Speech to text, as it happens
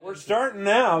We're starting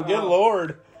now. Good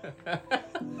Lord.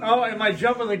 Oh, am I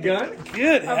jumping the gun?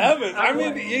 Good heavens. I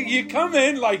mean, you come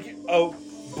in like a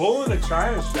bull in a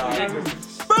china shop.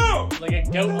 Boom! Like a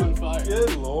goat on fire.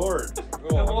 Good Lord.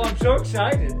 Well, I'm so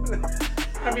excited.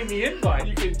 I mean, the invite.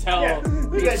 You can tell. Yeah.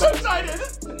 He's so excited.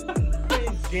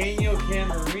 Daniel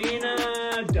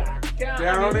Camarina, Doc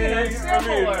Downey.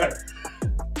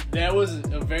 That was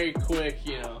a very quick,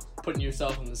 putting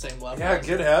yourself on the same level. Yeah, as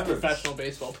good a heavens. professional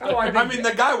baseball player. Oh, I mean,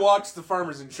 the guy walks the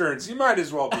Farmers Insurance. He might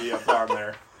as well be up on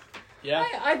there. Yeah.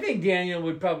 I think Daniel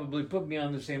would probably put me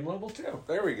on the same level, too.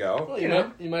 There we go. Well, you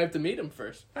know. you might have to meet him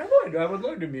first. I would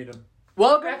love to meet him.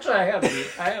 Welcome. Actually,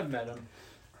 I have met him.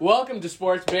 Welcome to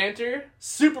Sports Banter,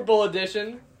 Super Bowl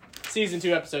edition, Season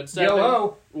 2, Episode 7.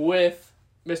 Yo-ho. With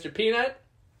Mr. Peanut,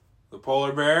 The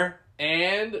polar bear.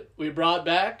 and we brought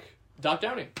back Doc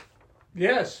Downey.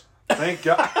 Yes, Thank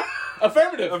God.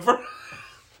 Affirmative.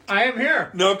 I am here.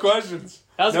 No questions.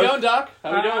 How's it going, Doc?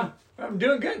 How we doing? I'm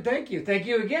doing good, thank you. Thank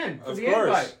you again for Of the course.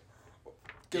 invite.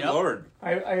 Good Yep. Lord.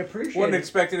 I appreciate Wouldn't it.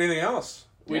 expect anything else.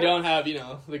 We don't have,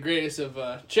 the greatest of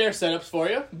chair setups for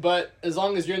you, but as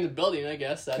long as you're in the building, I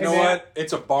guess that's... You know man. what?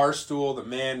 It's a bar stool. The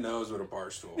man knows what a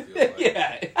bar stool feels like.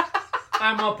 Yeah.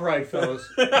 I'm upright, fellas.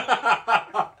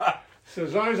 So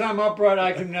as long as I'm upright,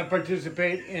 I can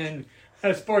participate in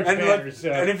sports And, matters. So.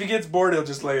 and if he gets bored, he'll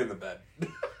just lay in the bed.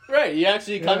 Right, you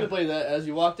actually contemplated that as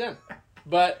you walked in.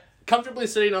 But comfortably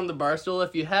sitting on the bar stool,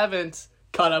 if you haven't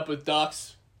caught up with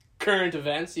Doc's current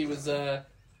events, he was at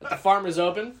the Farmers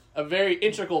Open, a very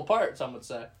integral part, some would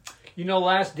say.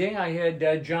 Last day I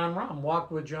had John Rahm,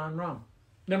 walked with John Rahm.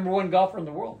 #1 golfer in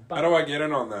the world. How do I get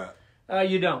in on that?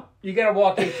 You don't. You got to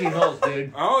walk 18 holes,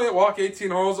 dude. Oh, yeah, walk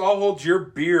 18 holes. I'll hold your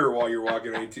beer while you're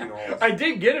walking 18 holes. I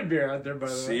did get a beer out there, by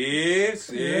the way.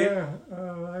 See? Yeah,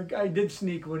 I did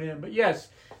sneak one in. But yes,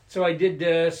 so I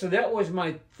did. So that was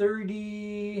my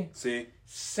 37th See?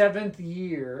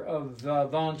 year of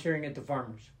volunteering at the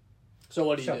Farmers. So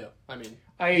what do you So, do? I mean,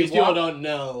 I these people walk- don't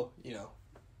know,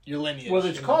 your lineage. Well,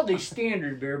 it's called a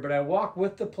standard beer, but I walk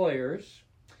with the players,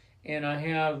 and I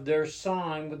have their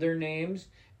sign with their names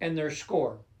and their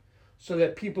score, so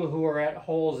that people who are at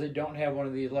holes that don't have one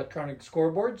of the electronic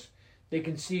scoreboards, they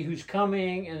can see who's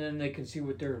coming, and then they can see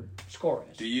what their score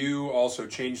is. Do you also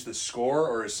change the score,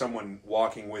 or is someone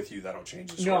walking with you that'll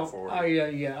change the score No, forward?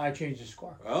 I changed the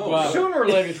score. Oh, Wow. Sooner or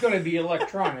later, it's going to be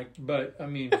electronic, but I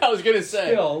mean, I was going to say,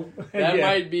 still, that yeah.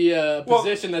 might be a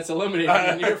position that's eliminated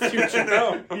in the near future.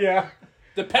 No. Yeah.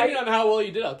 Depending on how well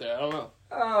you did out there, I don't know.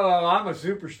 Oh, I'm a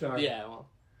superstar. Yeah, well.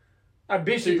 I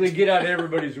basically get out of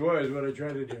everybody's way is what I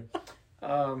try to do.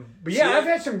 But yeah, See, I've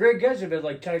had some great guys. I've had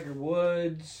like Tiger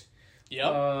Woods. Yep.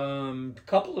 A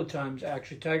couple of times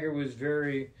actually. Tiger was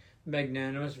very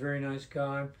magnanimous, very nice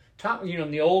guy. Tom,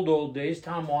 in the old days,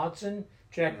 Tom Watson,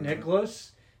 Jack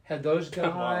Nicklaus had those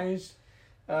guys.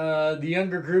 The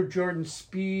younger group, Jordan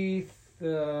Spieth,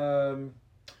 John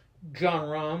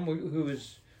Rahm, who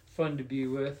was fun to be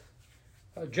with.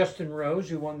 Justin Rose,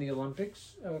 who won the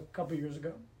Olympics a couple years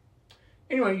ago.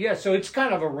 Anyway, yeah, so it's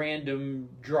kind of a random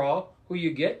draw who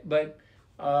you get, but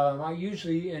I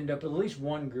usually end up at least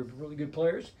one group of really good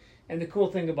players. And the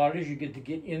cool thing about it is you get to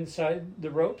get inside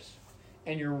the ropes,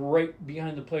 and you're right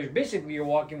behind the players. Basically, you're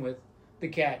walking with the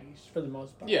caddies for the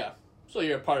most part. Yeah. So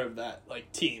you're a part of that,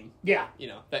 team. Yeah.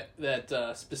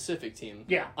 That specific team.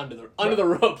 Yeah. Under the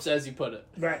ropes, as you put it.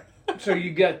 Right. So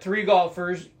you got 3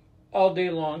 golfers all day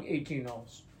long, 18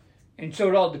 holes. And so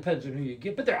it all depends on who you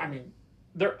get. But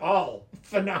they're all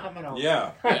phenomenal.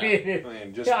 Yeah. I Yeah.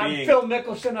 mean, Just being... Phil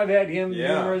Mickelson, I've had him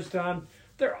Yeah. numerous times.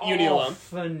 They're all Uni alum.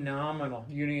 phenomenal.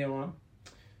 Uni alum.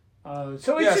 So it's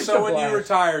Yeah, just so a when blast. you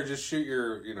retire, just shoot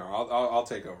your, I'll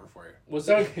take over for you. Was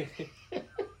that...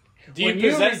 Do you When you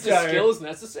possess the retire- skills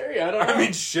necessary? I don't know. I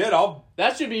mean, shit, I'll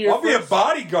that should be your be a first...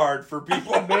 bodyguard for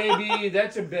people. Maybe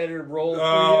that's a better role for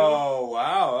Oh,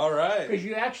 wow, all you. right. Because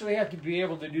you actually have to be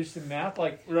able to do some math.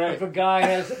 Like, Right. if a guy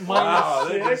has Wow,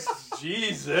 minus that 6, is,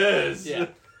 Jesus. Yeah.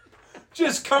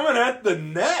 Just coming at the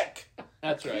neck.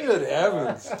 That's right. Good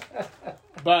heavens.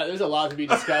 But there's a lot to be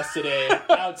discussed today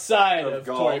outside Of of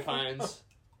golf. Torrey Pines.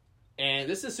 And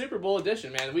this is Super Bowl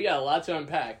edition, man. We got a lot to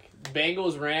unpack.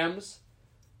 Bengals, Rams.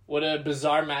 What a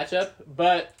bizarre matchup.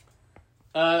 But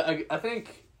I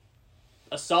think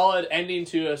a solid ending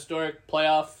to a historic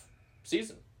playoff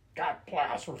season. God,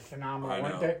 playoffs were phenomenal, I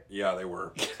weren't know. they? Yeah, they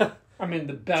were. I mean,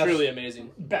 the best. Truly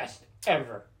amazing. Best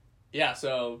ever. Yeah,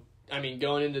 so,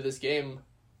 going into this game,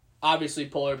 obviously,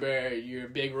 Polar Bear, you're a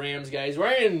big Rams guy. He's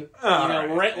wearing,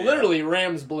 literally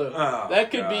Rams blue. Oh, that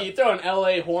could God. be, you throw an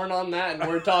LA horn on that, and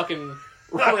we're talking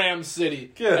Rams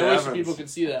City. Good I wish heavens. people could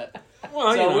see that.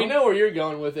 Well, So we know where you're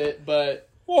going with it, but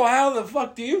Well, how the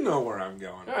fuck do you know where I'm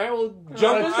going? All right, well,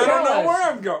 Jump I don't know where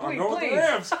I'm going. I'm Please, going with the please.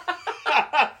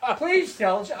 Rams. Please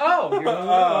tell us. Oh,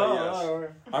 you're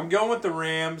Yes. I'm going with the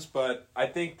Rams, but I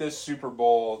think this Super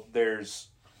Bowl, there's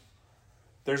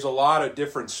a lot of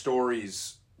different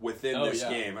stories within this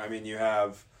game. I mean, you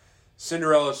have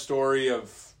Cinderella's story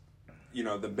of,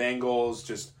 the Bengals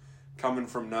just coming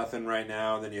from nothing right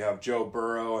now. Then you have Joe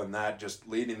Burrow and that just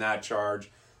leading that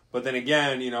charge. But then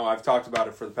again, I've talked about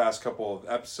it for the past couple of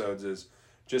episodes, is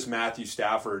just Matthew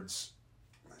Stafford's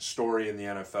story in the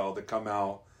NFL to come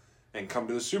out and come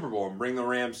to the Super Bowl and bring the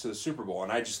Rams to the Super Bowl.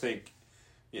 And I just think,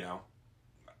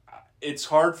 it's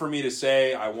hard for me to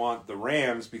say I want the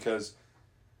Rams because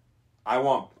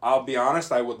I'll be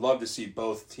honest, I would love to see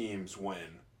both teams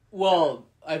win. Well,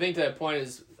 I think that point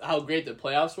is how great the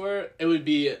playoffs were. It would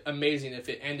be amazing if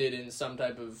it ended in some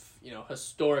type of,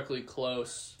 historically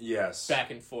close back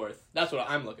and forth. That's what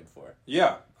I'm looking for.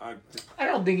 Yeah. I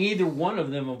don't think either one of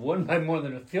them have won by more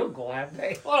than a field goal, have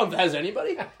they? Well, has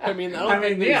anybody? I mean, all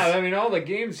the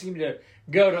games seem to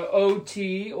go to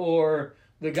OT, or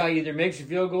the guy either makes a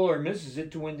field goal or misses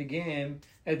it to win the game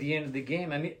at the end of the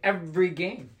game. I mean, every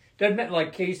game. Doesn't matter,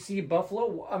 like KC,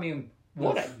 Buffalo. I mean,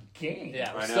 what a game.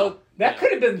 Yeah, I know. so that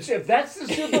could have been, if that's the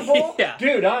Super Bowl, Yeah.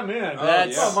 dude, I'm in.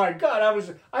 Oh my God,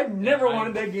 I never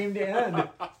wanted that game to end.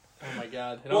 Oh my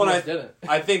God, it Well, almost didn't.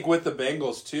 I think with the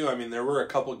Bengals too, I mean, there were a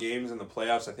couple games in the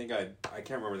playoffs. I think I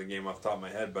can't remember the game off the top of my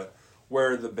head, but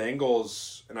where the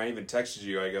Bengals, and I even texted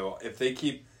you, I go, if they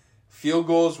keep field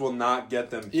goals will not get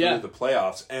them through the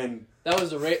playoffs. And that was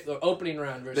the opening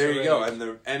round versus there you the go.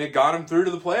 Raiders. And it got them through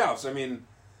to the playoffs. I mean,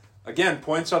 again,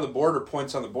 points on the board are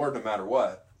points on the board no matter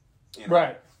what.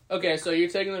 Right. Okay, so you're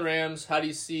taking the Rams. How do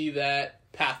you see that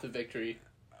path to victory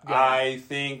going? I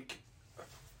think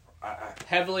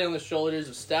Heavily on the shoulders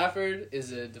of Stafford.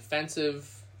 Is it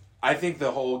defensive? I think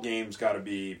the whole game's got to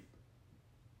be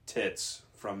tits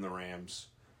from the Rams.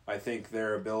 I think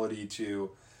their ability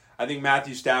to... I think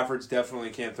Matthew Stafford's definitely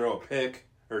can't throw a pick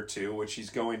or two, which he's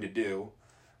going to do.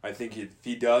 I think if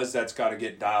he does, that's got to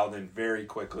get dialed in very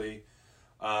quickly.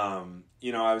 I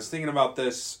was thinking about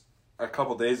this a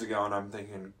couple days ago, and I'm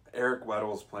thinking, Eric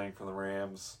Weddle's playing for the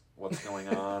Rams. What's going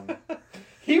on?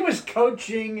 He was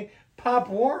coaching Pop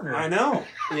Warner. I know.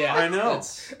 Yeah, I know.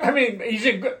 I mean,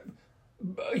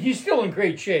 he's still in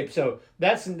great shape, so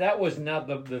that was not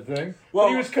the thing. Well, but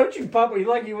he was coaching Pop.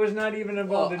 He was not even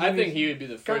involved. I think he would be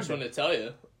the first one to tell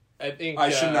you. I think I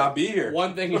should not be here.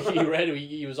 One thing he read,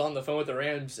 he was on the phone with the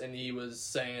Rams, and he was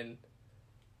saying,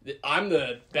 "I'm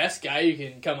the best guy you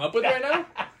can come up with right now."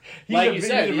 He's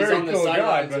on the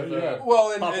sidelines of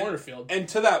Pop Warner Field. And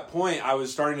to that point, I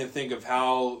was starting to think of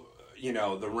how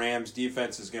the Rams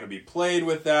defense is going to be played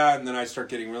with that, and then I start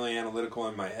getting really analytical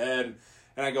in my head,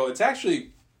 and I go, it's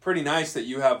actually pretty nice that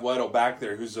you have Weddle back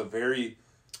there, who's a very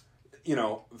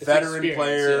veteran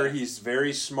player. Yeah. He's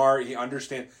very smart. He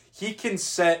understands. He can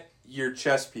set your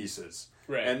chess pieces.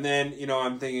 Right. And then,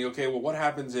 I'm thinking, okay, well, what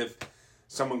happens if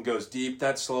someone goes deep?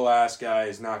 That slow-ass guy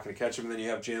is not going to catch him. And then you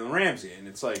have Jalen Ramsey. And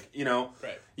it's like,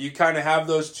 right. You kind of have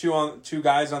those two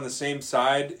guys on the same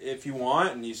side if you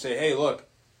want. And you say, hey, look,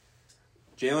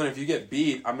 Jalen, if you get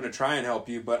beat, I'm going to try and help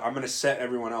you, but I'm going to set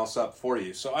everyone else up for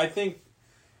you. So I think...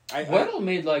 Weddle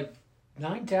made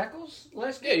 9 tackles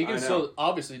last game. Yeah, you can still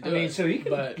obviously do it. So he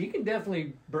can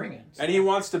definitely bring it. And he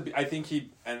wants to be, I think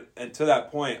and to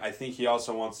that point, I think he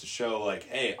also wants to show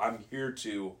hey, I'm here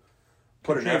to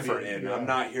put an effort in. Yeah. I'm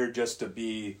not here just to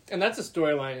be... And that's a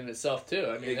storyline in itself, too.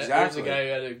 I mean, exactly. There's a guy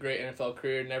who had a great NFL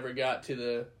career, never got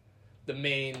to the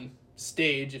main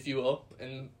stage, if you will,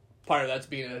 and part of that's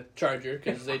being a Charger,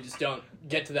 because they just don't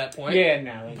get to that point. Yeah,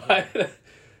 no. But,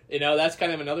 that's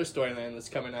kind of another storyline that's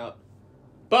coming out.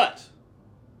 But...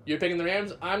 You're picking the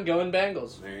Rams. I'm going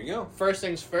Bengals. There you go. First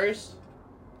things first.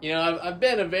 I've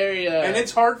been a very... and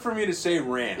it's hard for me to say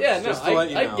Rams. Yeah, no, just to let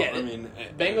you know. I get it. I mean,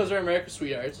 Bengals are America's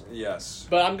sweethearts. Yes.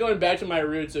 But I'm going back to my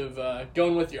roots of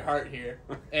going with your heart here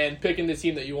and picking the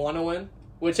team that you want to win,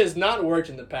 which has not worked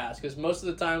in the past, because most of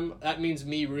the time that means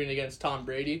me rooting against Tom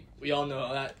Brady. We all know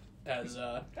how that has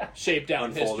shaped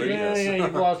out in history. Yeah,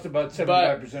 you've lost about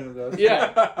 75% of those.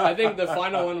 Yeah, I think the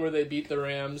final one where they beat the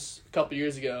Rams a couple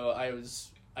years ago,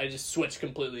 I just switched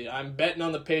completely. I'm betting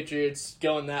on the Patriots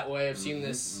going that way. I've seen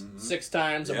this 6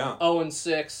 times. I'm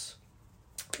 0-6.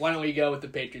 Why don't we go with the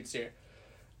Patriots here?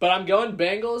 But I'm going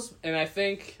Bengals, and I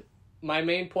think my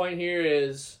main point here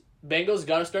is Bengals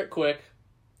got to start quick.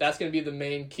 That's going to be the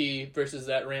main key versus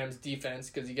that Rams defense,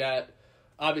 because you got,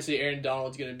 obviously, Aaron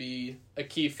Donald's going to be a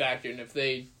key factor. And if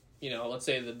they, let's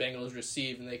say the Bengals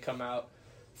receive and they come out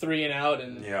 3 and out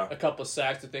and a couple of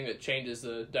sacks, I think that changes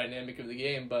the dynamic of the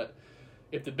game. But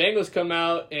if the Bengals come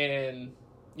out and,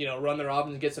 run their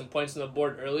offense and get some points on the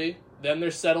board early, then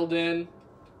they're settled in.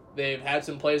 They've had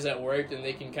some plays that worked, and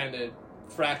they can kind of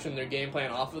fraction their game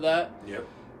plan off of that. Yep.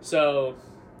 So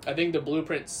I think the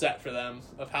blueprint's set for them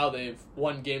of how they've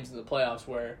won games in the playoffs,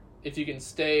 where if you can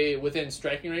stay within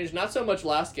striking range, not so much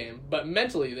last game, but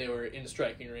mentally they were in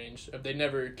striking range. If they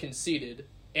never conceded.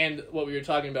 And what we were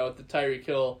talking about with the Tyreek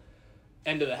Hill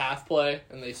end of the half play,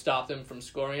 and they stopped him from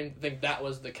scoring, I think that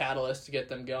was the catalyst to get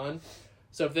them going.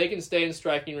 So if they can stay in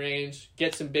striking range,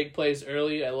 get some big plays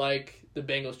early, I like the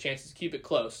Bengals' chances to keep it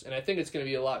close. And I think it's going to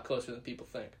be a lot closer than people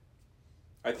think.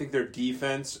 I think their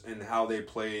defense and how they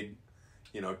played,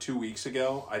 2 weeks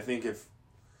ago, I think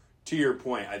to your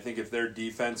point, I think if their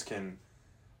defense can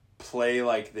play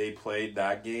like they played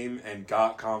that game and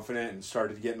got confident and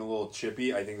started getting a little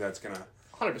chippy, I think that's going to...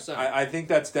 100%. I think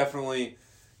that's definitely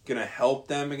going to help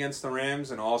them against the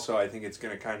Rams, and also I think it's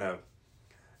going to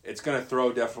it's going to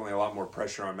throw definitely a lot more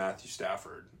pressure on Matthew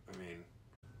Stafford. I mean...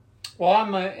 Well,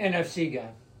 I'm an NFC guy.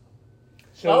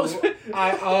 So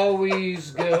I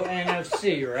always go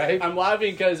NFC, right? I'm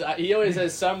laughing because he always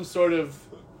has some sort of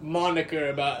moniker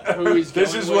about who he's going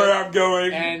This is with, where I'm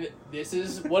going. and this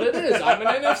is what it is. I'm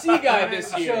an NFC guy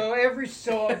this year.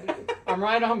 So I'm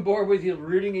right on board with you,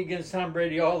 rooting against Tom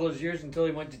Brady all those years until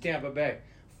he went to Tampa Bay.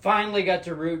 Finally got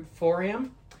to root for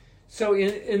him. So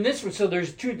in this one, so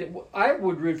there's two. I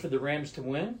would root for the Rams to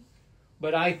win,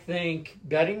 but I think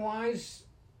betting wise,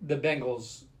 the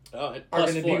Bengals are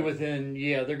going to be within.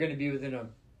 Yeah, they're going to be within a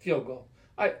field goal.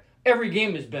 Every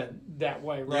game has been that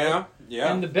way, right?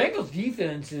 Yeah. And the Bengals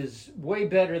defense is way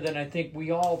better than I think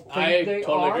we all think they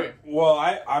totally are. agree. Well,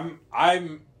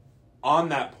 I'm on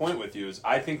that point with you. Is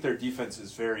I think their defense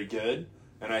is very good,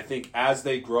 and I think as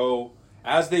they've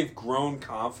grown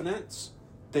confidence,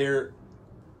 their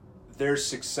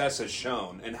success has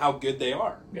shown and how good they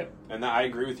are. Yep. And I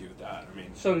agree with you with that. I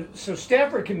mean, so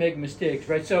Stafford can make mistakes,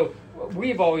 right? So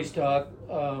we've always talked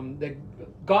that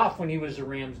Goff, when he was the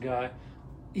Rams guy,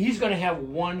 he's going to have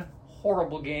one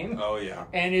horrible game. Oh yeah.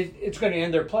 And it's going to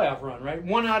end their playoff run, right?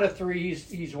 1 out of 3,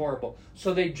 he's horrible.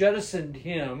 So they jettisoned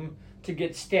him to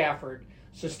get Stafford.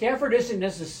 So Stafford isn't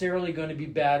necessarily going to be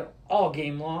bad all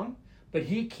game long, but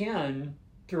he can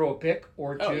throw a pick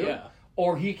or two. Oh, yeah.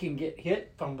 Or he can get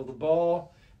hit, fumble the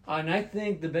ball. And I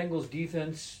think the Bengals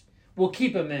defense will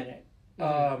keep him in it.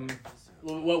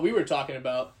 What we were talking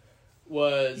about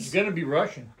was... He's going to be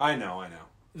rushing. I know.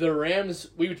 The Rams,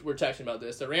 we were texting about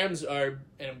this. The Rams are,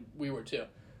 and we were too,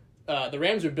 the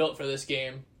Rams are built for this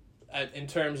game in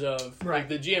terms of, like,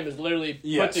 the GM has literally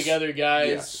put together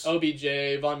guys,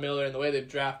 OBJ, Von Miller, and the way they've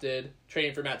drafted,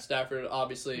 trading for Matt Stafford,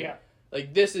 obviously. Yeah.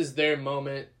 Like, this is their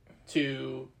moment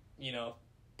to,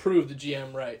 prove the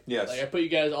GM right. Yes. Like, I put you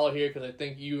guys all here because I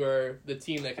think you are the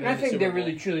team that can And I win the think Super they Bowl.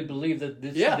 really truly believe that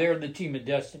they're the team of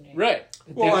destiny. Right.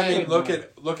 Well, I mean, look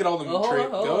at all the trade.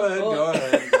 Go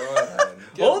ahead.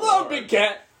 Hold on, big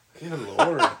cat. Good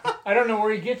Lord. I don't know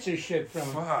where he gets his shit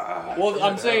from. Well,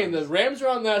 I'm saying the Rams are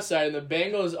on that side, and the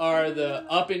Bengals are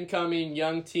the up-and-coming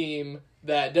young team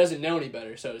that doesn't know any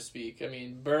better, so to speak. I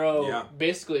mean, Burrow,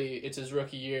 basically, it's his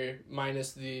rookie year,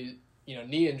 minus the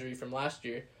knee injury from last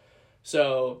year.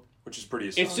 So which is pretty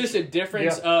astonishing. It's just a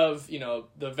difference of,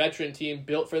 the veteran team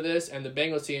built for this and the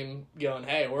Bengals team going,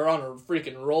 hey, we're on a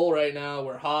freaking roll right now.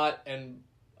 We're hot. And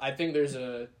I think there's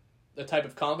a type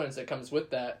of confidence that comes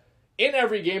with that in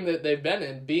every game that they've been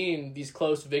in, being these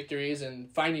close victories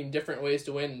and finding different ways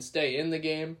to win and stay in the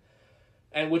game.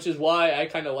 And which is why I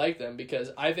kind of like them, because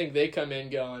I think they come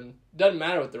in going, doesn't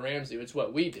matter what the Rams do, it's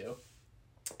what we do.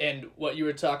 And what you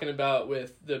were talking about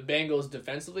with the Bengals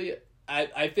defensively,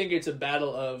 I think it's a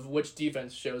battle of which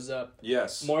defense shows up.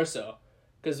 Yes. More so.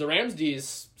 Because the Rams D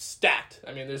is stacked.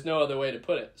 I mean, there's no other way to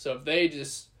put it. So if they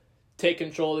just take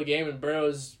control of the game and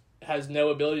Burrows has no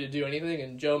ability to do anything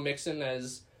and Joe Mixon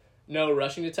has no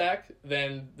rushing attack,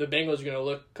 then the Bengals are going to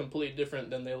look completely different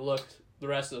than they looked the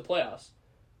rest of the playoffs.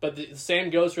 But the same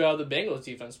goes for how the Bengals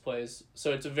defense plays.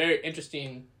 So it's a very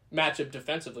interesting matchup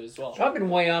defensively as well. So I've been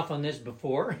way off on this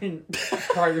before in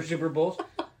prior Super Bowls.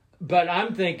 But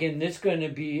I'm thinking this is going to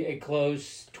be a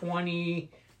close 20-21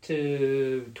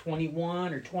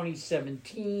 or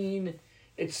 20-17.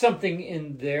 It's something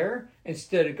in there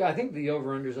instead of, I think the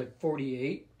over-under is like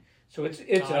 48. So it's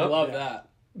up. I love there. that.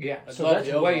 Yeah, I'd so love that's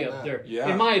the over way on up that. there,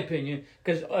 Yeah. in my opinion.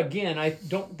 Because again, I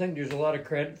don't think there's a lot of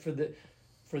credit for the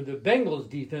Bengals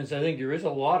defense. I think there is a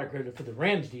lot of credit for the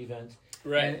Rams defense.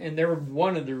 Right. And they're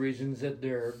one of the reasons that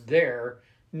they're there.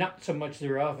 Not so much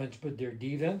their offense, but their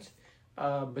defense.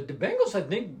 But the Bengals, I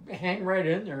think, hang right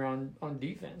in there on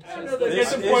defense. I don't know,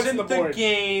 This isn't the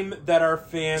game that our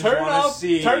fans want to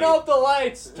see. Turn off the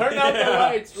lights. Turn out the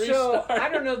lights. Restart. So I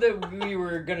don't know that we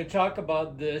were going to talk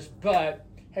about this, but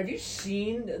have you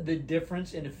seen the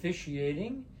difference in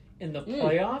officiating in the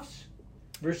playoffs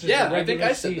versus the regular I think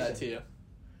I season? said that to you.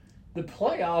 The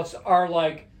playoffs are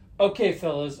like, okay,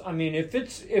 fellas. I mean, if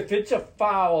it's a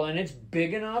foul and it's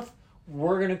big enough,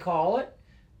 we're going to call it.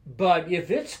 But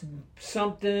if it's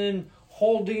something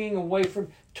holding away from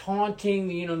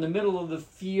taunting, in the middle of the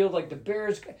field, like the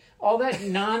Bears, all that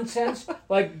nonsense,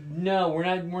 like no, we're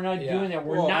not doing that.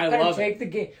 We're not going to take the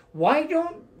game. Why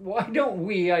don't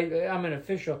we? I'm an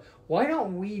official. Why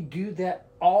don't we do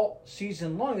that all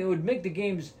season long? It would make the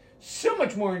games so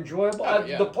much more enjoyable.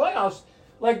 The playoffs.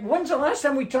 Like, when's the last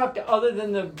time we talked other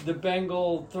than the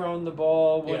Bengal throwing the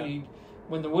ball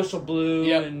when the whistle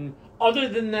blew, and other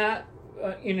than that.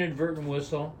 Inadvertent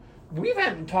whistle. We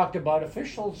haven't talked about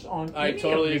officials on. I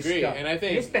totally agree, stuff. And I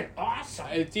think it's been awesome.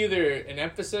 It's either an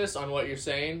emphasis on what you're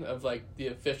saying of like the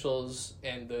officials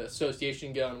and the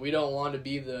association going, we don't want to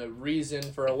be the reason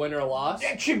for a win or a loss.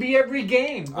 That should be every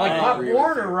game, like Pop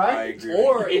Warner, right?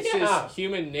 Or it's just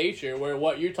human nature where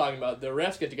what you're talking about, the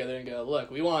refs get together and go, look,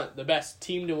 we want the best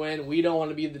team to win. We don't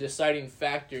want to be the deciding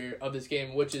factor of this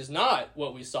game, which is not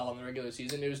what we saw in the regular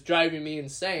season. It was driving me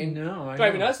insane.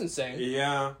 Driving us insane.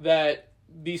 Yeah. That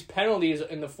these penalties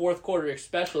in the fourth quarter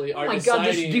especially are deciding... Oh my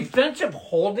God, this defensive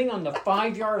holding on the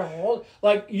 5-yard hold.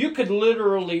 Like, you could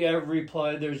literally every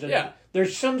play,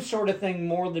 there's some sort of thing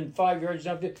more than 5 yards.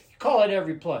 You call it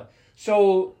every play.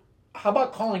 So, how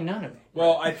about calling none of it?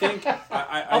 Well, I think...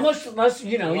 unless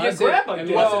you grab it.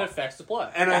 Unless it affects the play.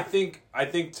 And I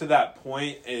think to that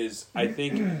point is, I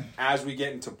think as we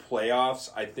get into playoffs,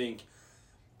 I think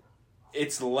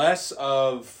it's less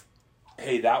of...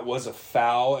 hey, that was a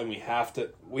foul, and we have to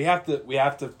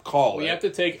call it. We have to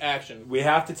take action. We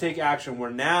have to take action. Where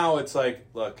now it's like,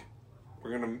 look,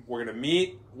 we're gonna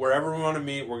meet wherever we want to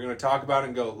meet. We're gonna talk about it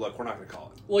and go, look, we're not gonna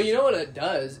call it. Well, you know what it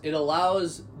does? It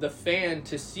allows the fan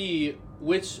to see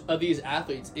which of these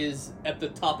athletes is at the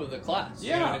top of the class.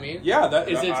 Yeah. You know what I mean? Yeah,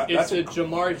 it's the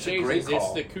Jamar Chases,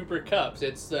 it's the Cooper Kupps,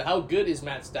 it's the how good is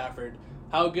Matt Stafford,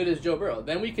 how good is Joe Burrow.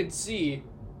 Then we could see,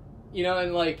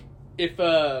 and like if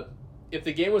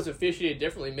the game was officiated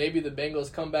differently, maybe the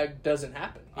Bengals comeback doesn't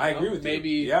happen. I agree with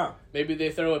you. Maybe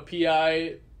they throw a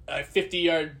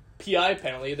 50-yard PI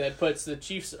penalty that puts the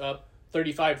Chiefs up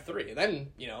 35-3.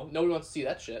 Then, nobody wants to see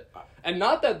that shit. And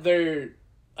not that they're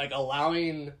like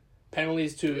allowing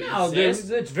penalties to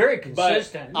exist. It's very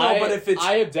consistent. But if it's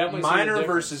I have definitely minor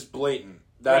versus blatant,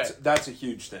 that's a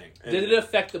huge thing. Did it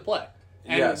affect the play?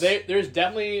 And yes. There's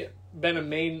definitely been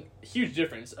a huge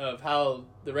difference of how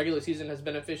the regular season has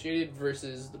been officiated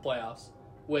versus the playoffs,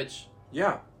 which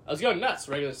I was going nuts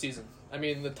regular season. I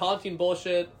mean, the taunting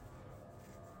bullshit,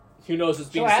 who knows what's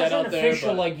being said out there. So as an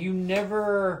official, like, you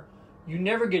never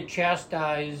get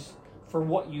chastised for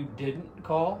what you didn't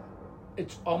call.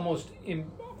 It's almost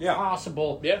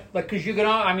impossible. Yeah. Like, because you can,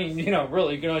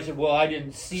 really, you can always say, well, I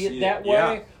didn't see it that way.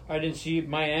 Yeah. I didn't see it.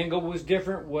 My angle was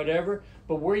different, whatever.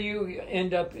 But where you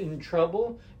end up in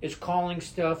trouble is calling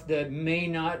stuff that may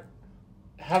not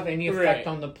have any effect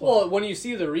on the play. Well, when you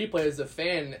see the replay as a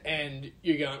fan and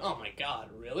you're going, oh my God,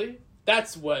 really?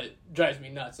 That's what drives me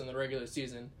nuts in the regular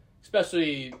season.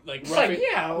 Especially like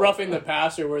roughing the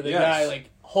passer where the guy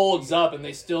like holds up and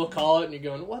they still call it and you're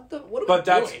going, what are we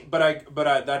doing?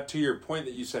 But that to your point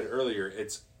that you said earlier,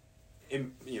 it's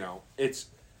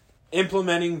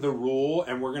implementing the rule,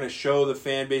 and we're going to show the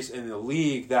fan base in the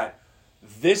league that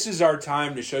this is our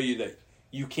time to show you that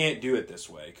you can't do it this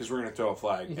way because we're going to throw a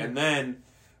flag. Mm-hmm. And then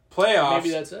playoffs... maybe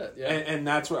that's it, yeah. And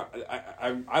that's what...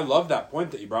 I love that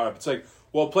point that you brought up. It's like,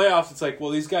 well, playoffs, it's like,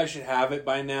 well, these guys should have it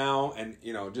by now, and,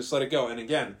 just let it go. And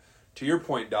again, to your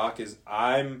point, Doc, is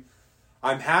I'm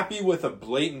happy with a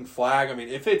blatant flag. I mean,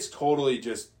 if it's totally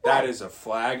just, that is a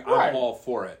flag, I'm all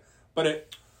for it. But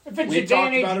if it's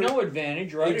advantage, no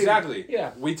advantage, right? Exactly.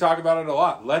 Yeah. We talk about it a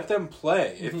lot. Let them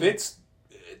play. Mm-hmm. If it's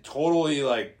totally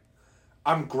like,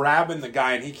 I'm grabbing the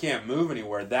guy and he can't move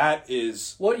anywhere, that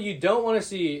is... What you don't want to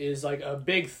see is like a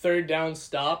big third down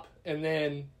stop and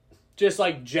then just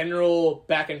like general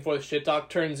back and forth shit talk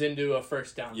turns into a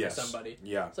first down for somebody.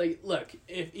 Yeah. It's like, look,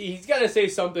 if he's got to say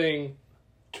something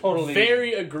totally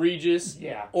very egregious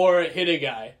or hit a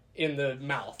guy in the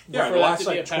mouth. Yeah, the last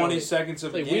like 20 seconds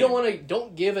of the game. We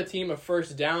don't give a team a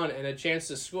first down and a chance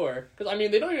to score. Because, I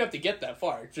mean, they don't even have to get that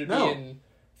far to be in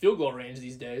field goal range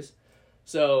these days.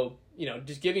 So,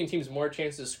 just giving teams more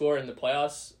chances to score in the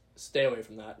playoffs, stay away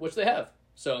from that, which they have.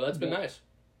 So that's been nice.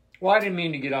 Well, I didn't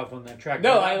mean to get off on that track.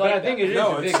 No, I think it is.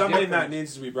 No, a big it's something difference. that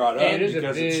needs to be brought up It is a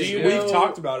because big- we've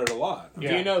talked about it a lot. Do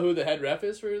you know who the head ref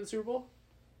is for the Super Bowl?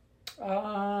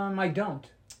 I don't.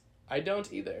 I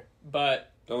don't either.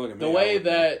 But Don't look at me. the way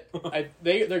that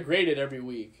they're graded every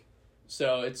week,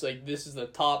 so it's like this is the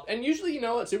top. And usually, you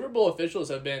know what, Super Bowl officials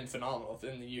have been phenomenal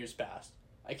in the years past.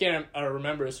 I can't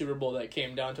remember a Super Bowl that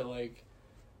came down to like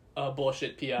a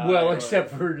bullshit PI. Well,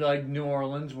 except for like New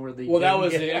Orleans, where they. Well, that didn't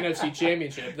was get- the NFC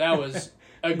Championship. That was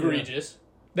egregious.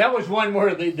 That was one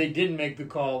where they didn't make the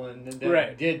call and then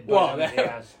Right. did. Well, but,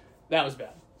 that- That was bad.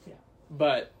 Yeah.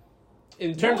 But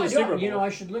in terms No, of I Super don't. Bowl, You know, I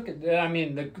should look at. I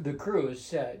mean, the crew is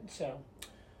set. So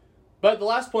but the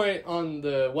last point on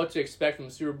the what to expect from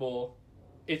the Super Bowl,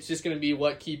 it's just going to be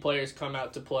what key players come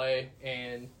out to play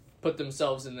and put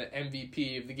themselves in the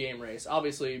MVP of the game race.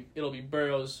 Obviously, it'll be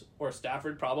Burrows or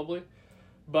Stafford probably.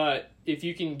 But if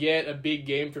you can get a big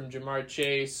game from Jamar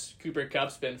Chase, Cooper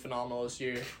Kupp's been phenomenal this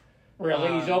year.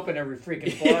 really, he's open every freaking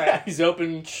Yeah, play. he's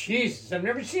open. Jesus, I've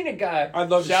never seen a guy. I'd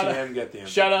love to Shout see out- him get the MVP.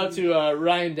 Shout out to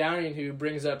Ryan Downing, who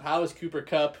brings up how is Cooper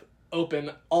Kupp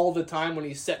open all the time when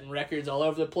he's setting records all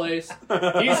over the place.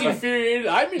 He's infuriated.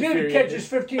 I'm Dude infuriated. catches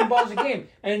 15 balls a game,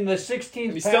 and the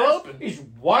 16th He's pass, still open. He's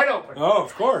wide open. Oh,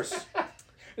 of course.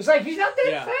 It's like he's not that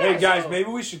Yeah. fast. Hey guys, maybe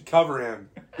we should cover him.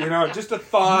 You know, just a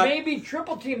thought. Maybe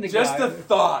triple team the Just guy. a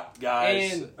thought,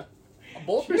 guys. And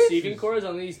both Jesus. receiving cores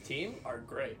on these teams are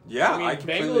great. Yeah, I mean, I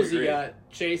completely Bengals, agree. you got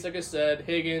Chase, like I said,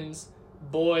 Higgins,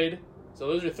 Boyd. So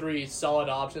those are three solid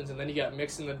options. And then you got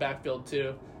Mixon in the backfield,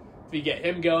 too. If you get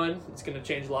him going, it's going to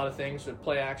change a lot of things with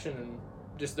play action and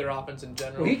just their offense in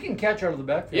general. Well, he can catch out of the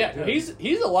backfield. yeah, too.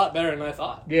 he's a lot better than I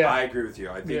thought. yeah. I agree with you.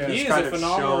 I think Yeah. He he's is kind a of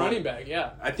phenomenal shown, running back,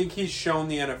 yeah. I think he's shown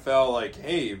the NFL, like,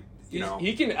 hey, you know.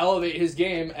 He can elevate his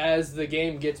game as the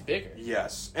game gets bigger.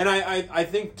 Yes. And I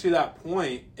think to that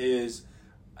point is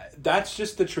that's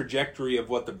just the trajectory of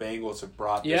what the Bengals have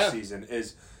brought this Yeah. season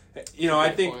is, you know, I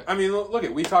Good think, point. I mean, look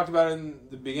at, we talked about it in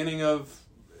the beginning of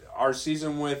our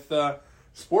season with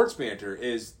Sports Banter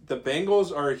is the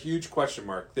Bengals are a huge question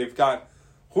mark. They've got,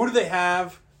 who do they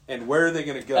have and where are they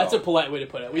going to go? That's a polite way to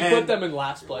put it. We And put them in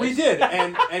last place. We did.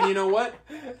 And you know what?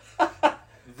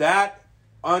 That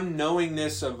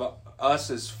unknowingness of us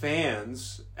as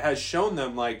fans has shown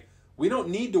them, like, we don't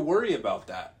need to worry about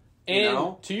that. You And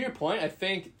know? to your point, I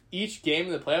think each game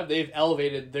in the playoff, they've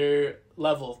elevated their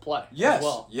level of play Yes, as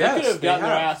well. yes, they could have they gotten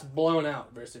their have. ass blown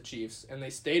out versus the Chiefs, and they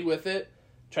stayed with it,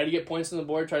 tried to get points on the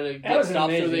board, tried to That get was an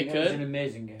stops where amazing. they That was an could.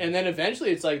 amazing game. And then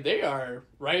eventually it's like they are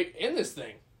right in this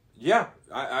thing. Yeah,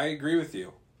 I agree with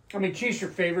you. I mean, Chiefs are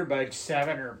favored by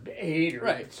 7 or 8 or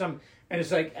Right. some, and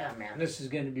it's like, oh man, this is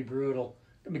going to be brutal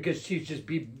because Chiefs just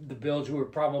beat the Bills, who were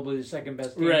probably the second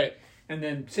best team. Right. And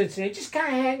then Cincinnati just kind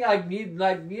of hang like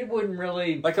you wouldn't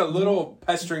really Like a little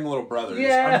pestering little brother. Just,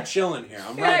 Yeah. I'm chilling here.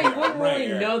 I'm Yeah, right you here. wouldn't I'm right really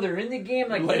here. know they're in the game.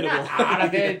 Like they're not Relatable. out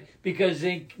of it because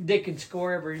they can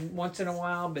score every once in a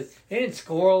while, but they didn't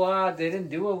score a lot. They didn't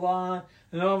do a lot,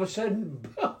 and all of a sudden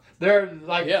they're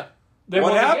like, Yeah. they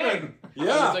What won the happened? game. I was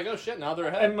Yeah. like, oh shit, now they're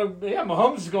ahead. And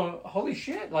Mahomes is going, holy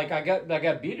shit! Like I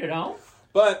got beat at home.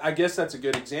 But I guess that's a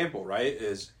good example, right?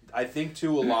 Is I think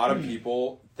to a lot of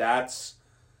people, that's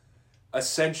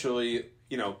essentially,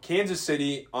 you know, Kansas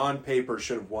City on paper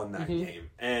should have won that game.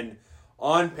 And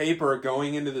on paper,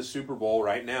 going into the Super Bowl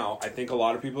right now, I think a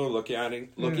lot of people are looking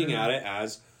at it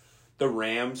as the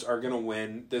Rams are going to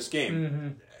win this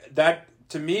game. That,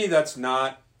 to me, that's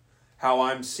not how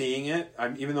I'm seeing it.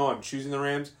 Even though I'm choosing the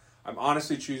Rams, I'm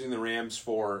honestly choosing the Rams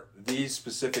for these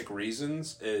specific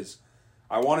reasons. Is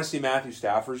I want to see Matthew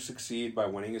Stafford succeed by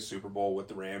winning a Super Bowl with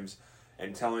the Rams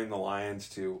and telling the Lions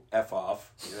to F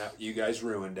off. You know, you guys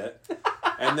ruined it.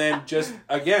 And then just,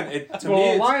 again, to me,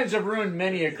 Well, it's, Lions have ruined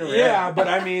many a career. yeah, but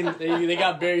I mean, They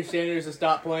got Barry Sanders to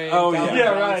stop playing. Oh, Calvin yeah.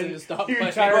 Johnson right. To stop He playing.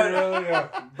 retired early.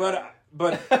 Yeah.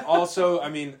 but also, I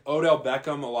mean, Odell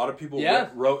Beckham, a lot of people Yeah.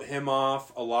 wrote him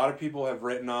off. A lot of people have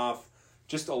written off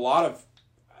just a lot of,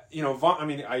 you know,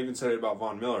 I even said it about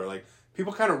Von Miller. Like,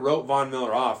 people kind of wrote Von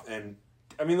Miller off. And,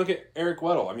 I mean, look at Eric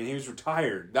Weddle. I mean, he was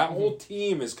retired. That whole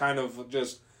team is kind of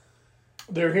just...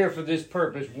 They're here for this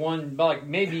purpose. One, like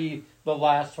maybe the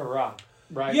last hurrah,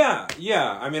 right? Yeah.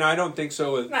 I mean, I don't think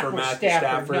so Not for with Matthew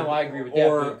Stafford. No, I agree with that.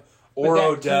 Or but that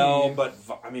Odell, team- but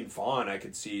I mean, Vaughn, I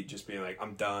could see just being like,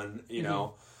 I'm done, you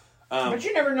know. But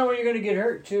you never know when you're going to get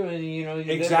hurt too, and you know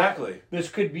Exactly. This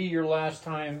could be your last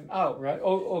time out, right?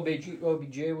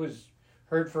 OBJ was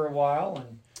hurt for a while,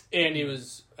 And he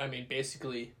was, I mean,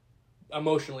 basically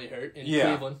emotionally hurt in Yeah.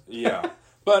 Cleveland. Yeah.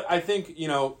 But I think, you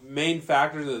know, main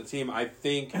factors of the team, I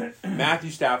think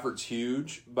Matthew Stafford's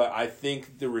huge, but I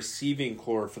think the receiving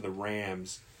core for the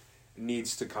Rams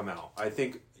needs to come out. I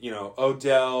think,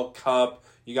 Odell, Kupp,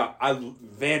 you got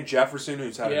Van Jefferson,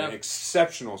 who's had an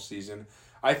exceptional season.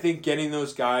 I think getting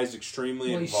those guys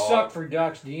extremely involved. He sucked for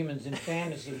Doc's Demons in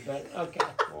fantasy, but okay.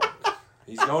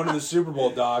 He's going to the Super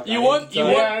Bowl, Doc. You won the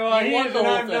whole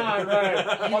thing.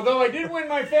 Right. Although I did win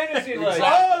my fantasy league.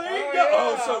 Oh, there you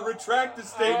go. Yeah. So retract the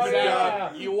statement,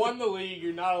 Doc. You won the league.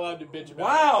 You're not allowed to bitch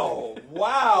about it.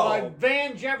 Wow.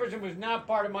 Van Jefferson was not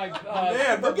part of my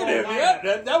Man, look at him.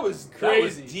 lineup. That was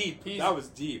Crazy. deep. That was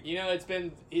deep.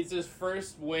 It's his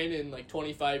first win in like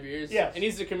 25 years. Yes. And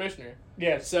he's the commissioner.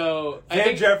 Yes. So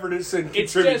Van Jefferson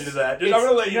contributed to that. I'm going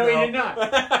to let you know. No, he did not.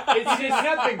 It's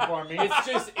nothing for me. It's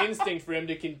just instinct for him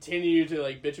to continue to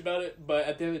like bitch about it, but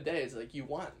at the end of the day, it's like you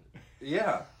won.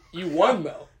 Yeah. You won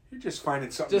though. You're just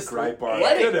finding something to gripe on.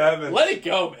 Good heavens. Let it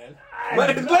go, man.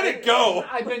 Let it go.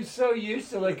 I've been so used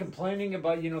to like complaining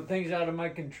about things out of my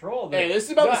control. Hey, this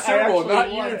is about the Super Bowl,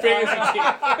 not your fantasy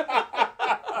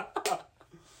team.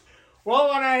 Well,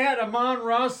 when I had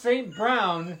Amon-Ra St.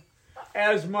 Brown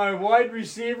as my wide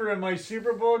receiver in my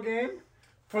Super Bowl game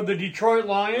for the Detroit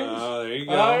Lions. Oh, there you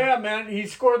go. Oh, yeah, man. He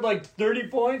scored like 30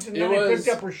 points, and then he picked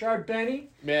up Rashard Penny.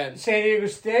 Man. San Diego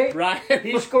State. Ryan.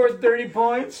 He scored 30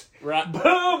 points. Right.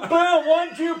 Boom, boom,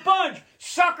 1-2 punch.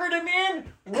 Suckered him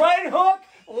in. Right hook,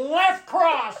 left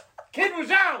cross. Kid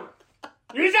was out.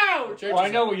 He's out. Well, I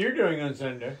know what you're doing on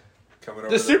Sunday.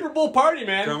 The Super Bowl party,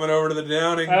 man. Coming over to the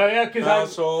Downing because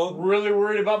household. I'm really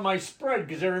worried about my spread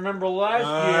because I remember last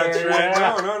year. That's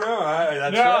right. No.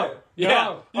 That's right.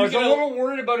 Yeah. I was a little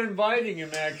worried about inviting him,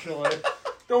 actually.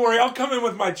 Don't worry. I'll come in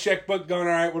with my checkbook going,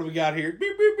 all right, what do we got here?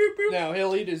 Beep, beep, beep, beep. Now,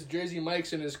 he'll eat his Jersey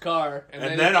Mike's in his car.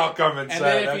 And then I'll come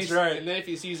inside. That's right. And then if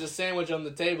he sees a sandwich on the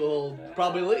table, he'll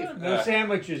probably leave. No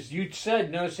sandwiches. You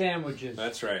said no sandwiches.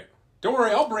 That's right. Don't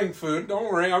worry. I'll bring food.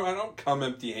 Don't worry. I don't come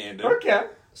empty-handed. Okay.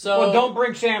 Well, don't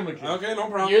bring sandwiches. Okay, no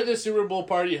problem. You're the Super Bowl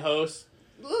party host.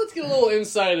 Let's get a little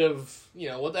insight of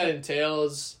what that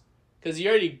entails, because you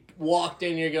already walked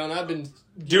in here going, I've been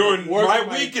doing my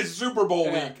week is Super Bowl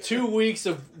week. 2 weeks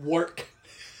of work.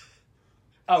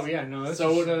 Oh yeah, no.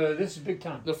 This is big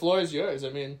time. The floor is yours. I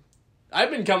mean,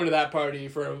 I've been coming to that party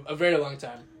for a very long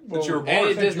time. Since you were born. And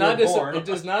it does not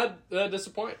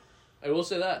disappoint. I will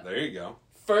say that. There you go.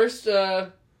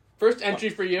 First entry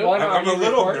for you. I'm a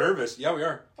little nervous. Yeah, we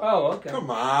are. Oh, okay.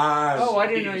 Come on. Oh, I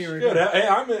didn't know you were good. Hey,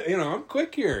 I'm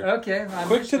quick here. Okay.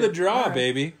 Quick to the draw,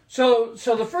 baby. So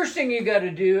the first thing you got to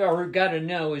do or got to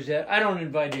know is that I don't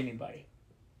invite anybody.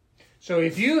 So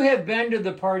if you have been to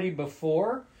the party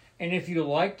before and if you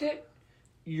liked it,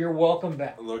 you're welcome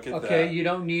back. Look at that. Okay, you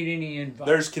don't need any invite.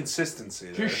 There's consistency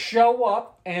there. Just show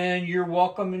up and you're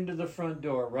welcome into the front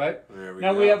door, right? There we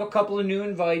go. Now we have a couple of new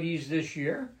invitees this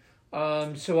year.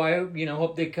 So I,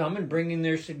 hope they come and bring in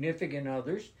their significant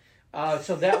others.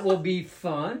 So that will be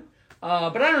fun.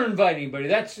 But I don't invite anybody.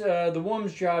 That's the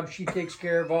woman's job. She takes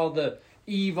care of all the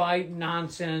Evite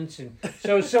nonsense. And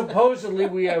so supposedly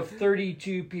we have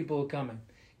 32 people coming.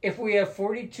 If we have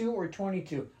 42 or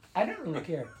 22, I don't really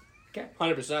care. Okay.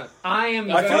 100%. I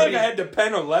feel like I had to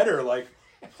pen a letter like,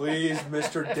 please,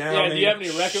 Mr. Downey. Yeah, do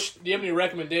you have any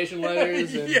recommendation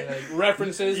letters and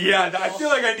references? Yeah, I feel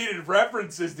like I needed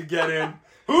references to get in.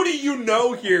 Who do you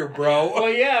know here, bro? Well,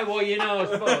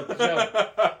 it's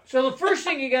both. So the first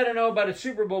thing you got to know about a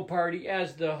Super Bowl party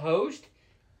as the host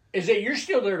is that you're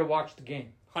still there to watch the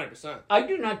game. 100%. I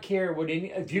do not care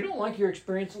if you don't like your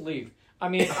experience, leave. I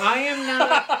mean, I am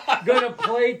not going to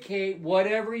placate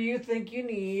whatever you think you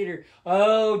need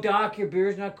or, Doc, your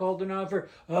beer's not cold enough or,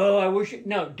 I wish it...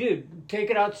 No, dude,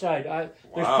 take it outside. There's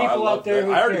people out there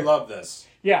who I already love this.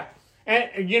 Yeah.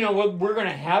 And, we're going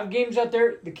to have games out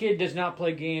there. The kid does not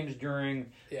play games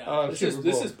during Super Bowl.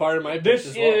 This is part of my pitch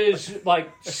as well. This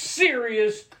is,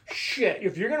 serious shit.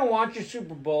 If you're going to watch a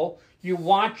Super Bowl, you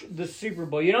watch the Super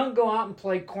Bowl. You don't go out and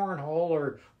play cornhole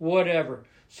or whatever.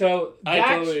 So I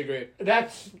totally agree.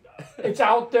 It's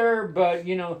out there, but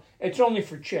it's only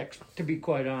for chicks, to be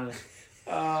quite honest.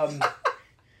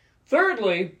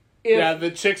 Thirdly,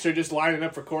 the chicks are just lining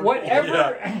up for cornhole.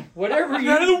 Whatever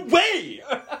you out of the way.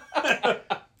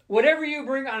 Whatever you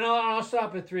bring, I'll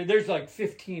stop at 3. There's like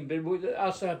 15, but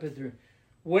I'll stop at 3.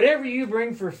 Whatever you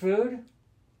bring for food,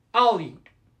 I'll eat.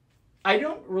 I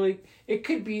don't really. It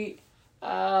could be.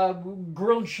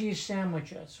 Grilled cheese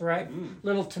sandwiches, right?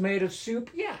 Little tomato soup,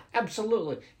 yeah,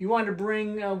 absolutely. You want to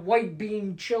bring white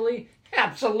bean chili?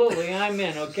 Absolutely, I'm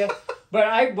in, okay?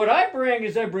 But what I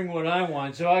bring what I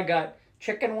want. So I got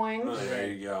chicken wings. Oh, there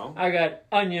you go. I got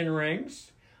onion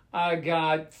rings. I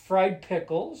got fried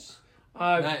pickles.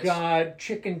 I've got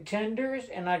chicken tenders,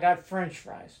 and I got French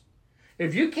fries.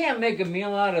 If you can't make a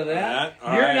meal out of that,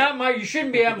 you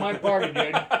shouldn't be at my party,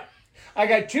 dude. I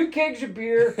got 2 kegs of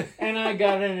beer, and I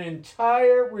got an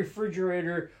entire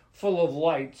refrigerator full of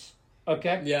lights.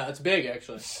 Okay? Yeah, it's big,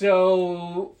 actually.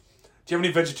 So... Do you have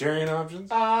any vegetarian options?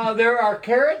 There are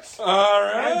carrots All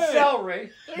right. and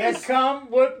celery that come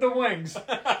with the wings.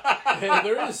 Yeah,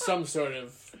 there is some sort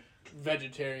of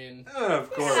vegetarian.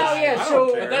 Of course. Oh, yeah, I so-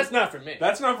 don't care. But that's not for me.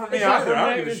 That's not for me It's not either. for I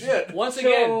me. don't give a It's- shit. Once So,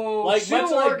 again, like Sue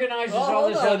much like organizes all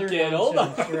this hold on, other kid, hold on.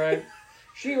 nonsense, right?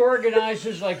 She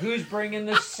organizes, like, who's bringing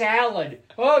the salad.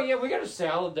 Oh, yeah, we got a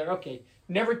salad there. Okay,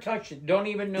 never touch it. Don't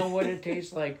even know what it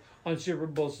tastes like on Super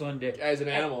Bowl Sunday. Guy's an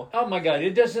animal. Oh, my God.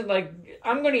 It doesn't, like...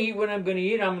 I'm going to eat what I'm going to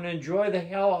eat. I'm going to enjoy the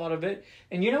hell out of it.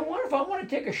 And you know what? If I want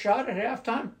to take a shot at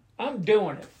halftime, I'm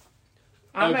doing it.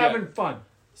 I'm Okay. having fun.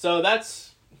 So that's.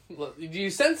 Do you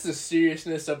sense the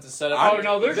seriousness of the setup? Oh,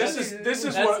 no, there's... This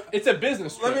is what. It's a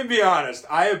business trip. Let me be honest.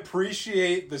 I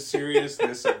appreciate the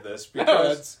seriousness of this No,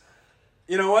 because it's-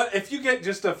 you know what? If you get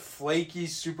just a flaky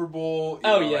Super Bowl, you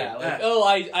Oh know, yeah, like, like oh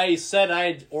I said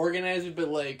I'd organize it, but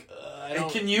like I and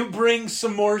don't. can you bring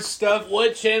some more stuff?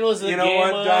 What channel is the You know game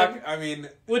what, on? Doc? I mean,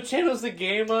 What channel is the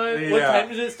game on? What Yeah. time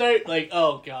does it start? Like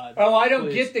oh god. Oh, I don't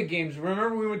Please. get the games.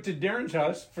 Remember we went to Darren's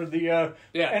house for the Yeah.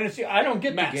 NFC? I don't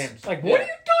get Mess. the games. Like, Yeah. what are you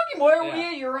talking about? Why are we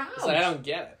Yeah. at your house? It's like, I don't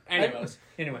get it. Anyways,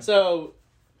 Anyway. so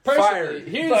personally, Fired.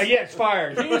 here's But yeah, it's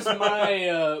fired. here's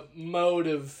my mode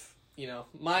of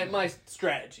my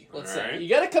strategy. Let's say Alright. you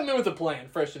got to come in with a plan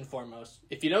first and foremost.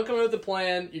 If you don't come in with a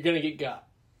plan, you're gonna get got.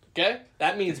 Okay,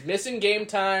 that means missing game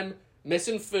time,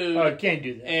 missing food. Oh, I can't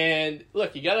do that. And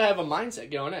look, you got to have a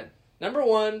mindset going in. Number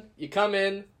one, you come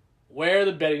in, wear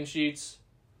the bedding sheets,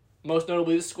 most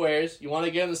notably the squares. You want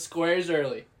to get in the squares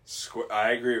early.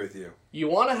 I agree with you. You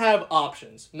want to have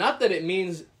options. Not that it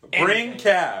means Bring anything.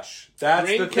 cash. That's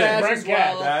Bring the cash thing. as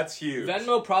well. That's huge.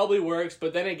 Venmo probably works,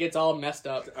 but then it gets all messed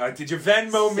up. Did you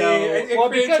Venmo me? So- Well,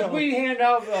 creates because a- we hand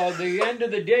out the end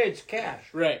of the day, it's cash.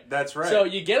 Right. That's right. So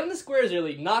you get in the squares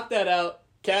early, knock that out,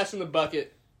 cash in the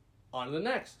bucket, on to the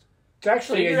next. It's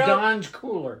actually Figure a out- Don's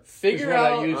cooler. figure is what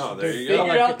out- I use Oh, to there you fill go.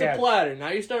 Figure out out the cash. platter. Now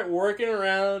you start working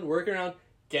around,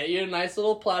 get you a nice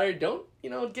little platter. Don't,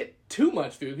 get too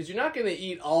much food because you're not going to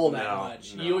eat all that No,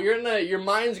 much. no. Your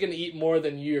mind's going to eat more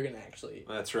than you're going to actually eat.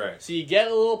 That's right. So you get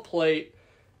a little plate,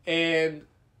 and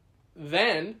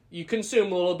then you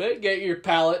consume a little bit, get your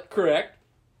palate correct.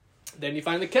 Then you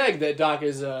find the keg that Doc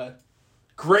has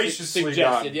Graciously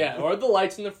suggested, done. yeah, or the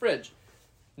lights in the fridge.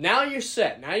 Now you're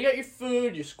set. Now you got your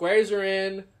food, your squares are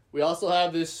in. We also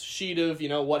have this sheet of,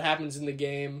 what happens in the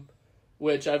game,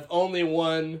 which I've only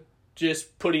won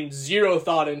just putting zero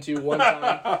thought into one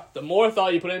time. The more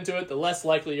thought you put into it, the less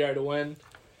likely you are to win.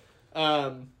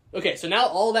 Okay, so now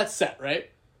all that's set, right?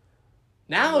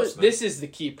 Now Almost this is the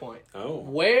key point. Oh.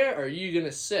 Where are you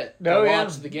gonna sit to Oh, yeah.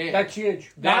 watch the game? That's huge.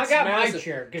 Now I That's got massive. my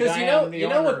chair 'Cause because you I know- am the you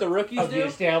know what owner the rookies of do? the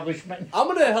establishment. I'm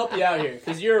going to help you out here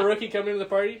because you're a rookie coming to the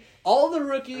party. All the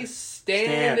rookies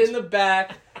stand in the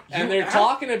back and they're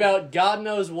talking about God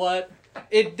knows what.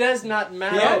 It does not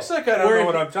matter. He acts like I don't know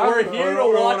what I'm talking about. We're here I don't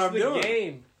to know what watch I'm the doing.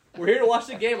 game. We're here to watch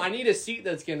the game. I need a seat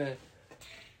that's going to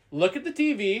look at the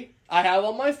TV. I have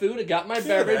all my food. I got my Good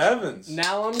beverage. heavens.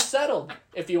 Now I'm settled.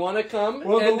 If you want to come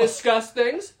Well, and the- discuss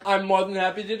things, I'm more than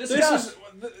happy to discuss.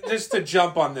 This is just to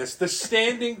jump on this. The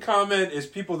standing comment is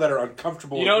people that are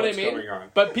uncomfortable You know with what what's I mean? going on.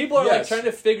 But people are Yes. trying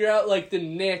to figure out the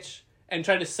niche and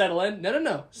try to settle in.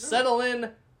 No. Settle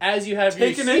in as you have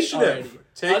Take your seat initiative. already.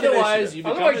 Take Otherwise, initiative. you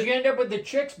become Otherwise, you end up with the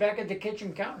chicks back at the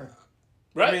kitchen counter.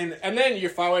 right. I mean- and then you're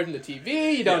far away from the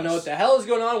TV. You don't know Yes. what the hell is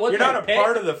going on. What You're they not a pick.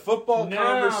 part of the football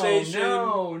conversation.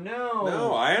 No.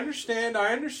 No, I understand.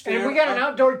 And we got an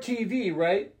outdoor TV,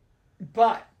 right?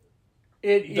 But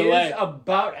it Delay. is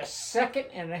about a second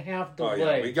and a half Oh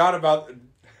delay. yeah, we got about.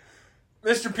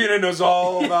 Mr. Pina knows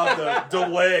all about the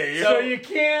delay. So you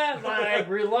can't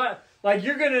rely. Like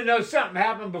you're gonna know something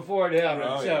happened before it happened.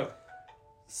 Oh, so yeah.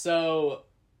 So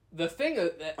the thing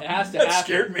that has to That happen.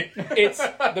 scared me. It's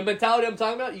the mentality I'm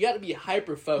talking about. You got to be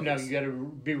hyper focused. no, you got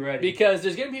to be ready. Because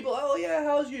there's gonna be people, oh yeah,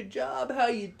 how's your job? How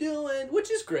you doing?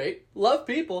 Which is great. Love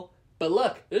people. But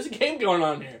look, there's a game going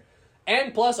on here.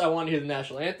 And plus, I want to hear the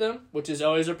national anthem, which is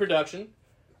always a production.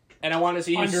 And I want to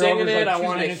see you Under singing overs, it. like I 2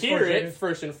 want to minutes, hear 4 it seconds.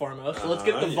 first and foremost. So let's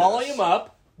get the Yes. volume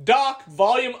up. Doc,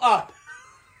 volume up.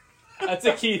 That's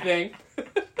a key thing.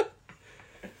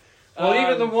 well,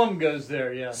 even the one goes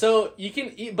there. Yeah. So you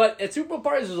can eat, but at Super Bowl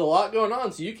parties, there's a lot going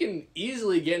on. So you can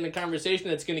easily get in a conversation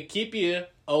that's going to keep you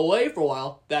away for a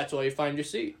while. That's why you find your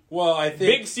seat. Well, I think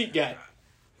Big seat guy.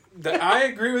 I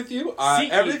agree with you.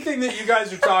 Seat Everything that you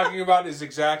guys are talking about is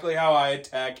exactly how I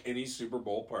attack any Super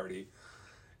Bowl party.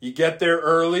 You get there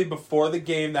early before the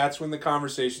game. That's when the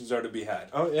conversations are to be had.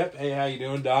 Oh, yep. Hey, how you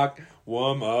doing, Doc?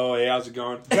 Oh, hey, how's it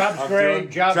going? Job's great.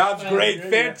 Job's great.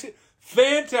 Fantastic.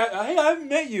 Hey, I haven't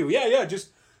met you. Yeah. Just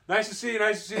nice to see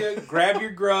you. Grab your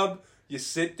grub. You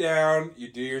sit down.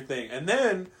 You do your thing. And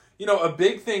then, a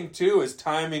big thing, too, is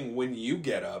timing when you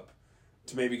get up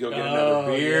to maybe go get another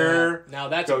beer. Yeah. Now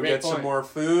that's go a great get point. some more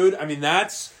food. I mean,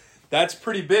 that's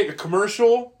pretty big. A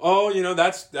commercial. Oh,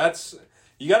 that's.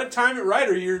 You got to time it right,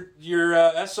 or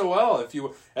you're SOL if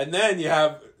you. And then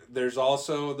there's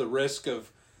also the risk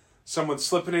of someone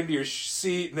slipping into your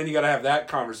seat, and then you got to have that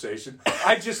conversation.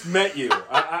 I just met you.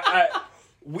 I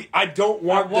don't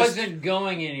want. I wasn't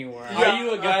going anywhere. Are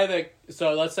you a guy that?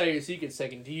 So let's say your seat gets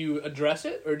taken. Do you address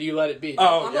it or do you let it be?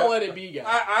 Oh, I'm gonna let it be, guy.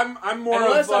 I'm more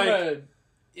Unless of like.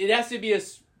 It has to be a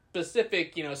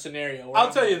specific, scenario. I'll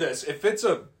tell you this: if it's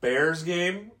a Bears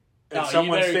game and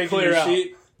someone's taking your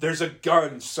seat. There's a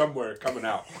gun somewhere coming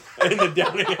out in the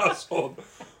Downing household.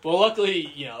 Well,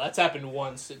 luckily, that's happened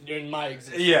once during my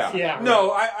existence. Yeah. Right.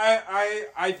 No,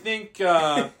 I think,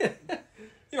 I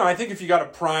think if you got a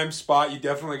prime spot, you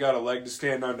definitely got a leg to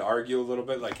stand on to argue a little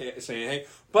bit, like saying, hey.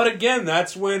 But again,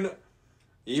 that's when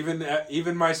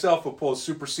even myself will pull a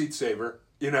super seat saver,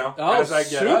 as I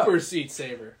get super up. Seat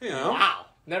saver. Wow.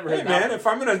 Never heard that. that. Hey, man, if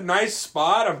I'm in a nice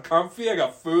spot, I'm comfy, I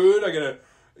got food, I got a...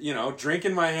 drink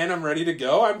in my hand, I'm ready to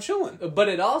go, I'm chilling. But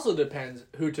it also depends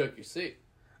who took your seat.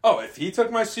 Oh, if he took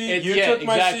my seat, took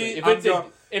my seat,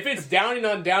 if it's Downing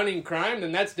on Downing crime,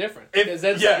 then that's different. Because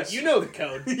that's like, you know the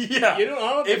code. Yeah. I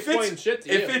don't explain shit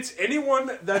to you. If it's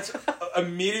anyone that's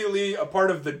immediately a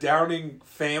part of the Downing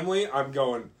family, I'm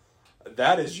going,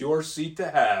 that is your seat to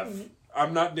have.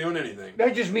 I'm not doing anything.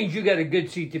 That just means you got a good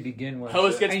seat to begin with.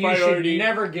 Host gets and priority. You should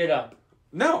never get up.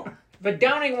 No. But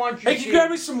Downing wants you. Hey, can you grab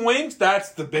me some wings?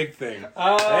 That's the big thing.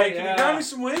 Oh, hey, can you grab me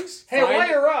some wings? Hey, while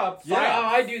you're up, Yeah.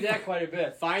 I do that quite a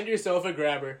bit. Find yourself a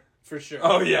grabber, for sure.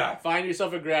 Oh, yeah. Find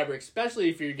yourself a grabber, especially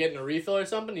if you're getting a refill or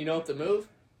something, you don't have to move.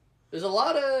 There's a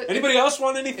lot of... Anybody else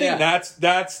want anything? Yeah.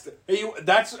 That's.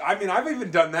 I mean, I've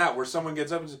even done that where someone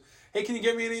gets up and says, hey, can you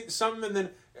get me something? And then,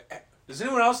 does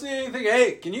anyone else need anything?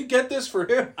 Hey, can you get this for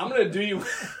him? I'm going to do you...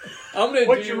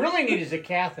 What you really need is a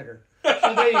catheter.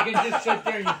 So that you can just sit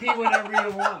there and you pee whenever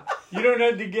you want. You don't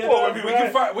have to get Well, up. I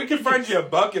mean, we can find you a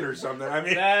bucket or something. I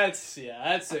mean, that's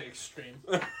extreme.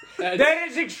 That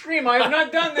is extreme. I have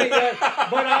not done that yet,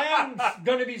 but I am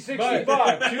going to be 65.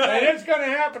 And it's going to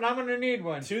happen. I'm going to need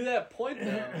one. To that point,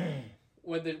 though,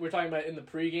 when we're talking about in the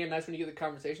pregame, that's when you get the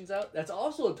conversations out. That's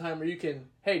also a time where you can,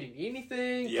 hey, do you need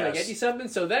anything? Yes. Can I get you something?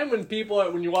 So then when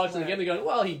when you're watching the game, they're going,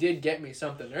 well, he did get me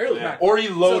something earlier. yeah. Or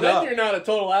you load so up. then you're not a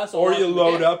total asshole. Or you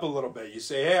load up a little bit. You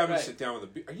say, hey, I'm going to sit down with a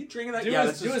beer. Are you drinking that?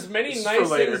 Do as many nice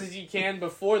things as you can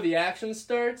before the action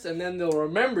starts, and then they'll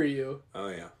remember you. Oh,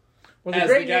 yeah. Well, the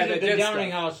great news of the Downing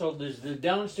household is the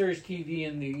downstairs TV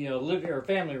in the living or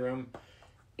family room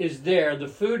is there. The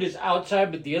food is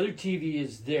outside, but the other TV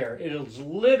is there. It is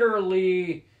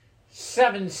literally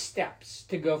 7 steps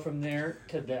to go from there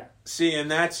to there. See,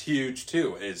 and that's huge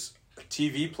too. Is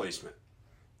TV placement.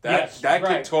 Yes, that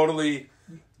right. could totally.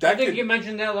 I think you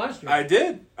mentioned that last week. I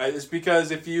did. It's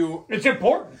because it's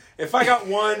important. If I got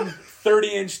one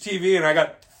 30-inch TV and I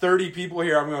got 30 people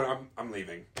here, I'm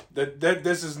leaving.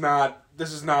 This is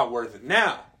not worth it.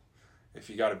 Now,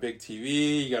 if you got a big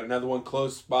TV, you got another one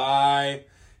close by,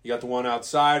 you got the one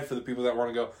outside for the people that want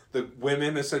to go. The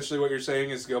women, essentially, what you're saying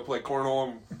is go play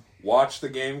cornhole and watch the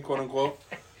game, quote unquote.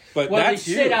 But that's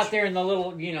they sit out there in the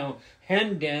little,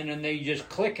 hen den and they just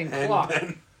click and clock.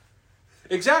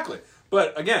 Exactly.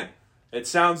 But again, it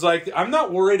sounds like I'm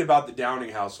not worried about the Downing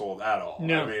household at all.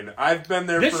 No. I mean, I've been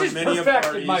there for many parties. This is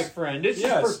perfected, my friend. This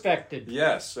is perfected.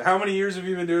 Yes. How many years have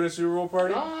you been doing a Super Bowl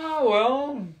party? Oh,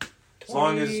 well, as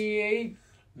long as 28,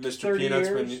 Mr. Peanut's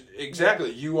been... Exactly.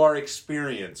 Yeah. You are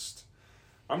experienced.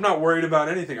 I'm not worried about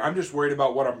anything. I'm just worried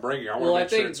about what I'm bringing. I want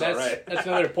to make sure it's all right. That's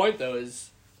another point, though,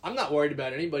 is I'm not worried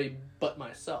about anybody but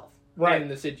myself. Right. In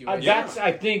the situation.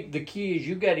 I think the key is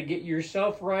you got to get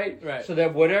yourself right, so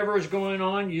that whatever is going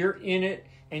on, you're in it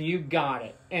and you got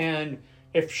it. And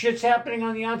if shit's happening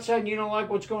on the outside and you don't like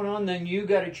what's going on, then you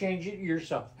got to change it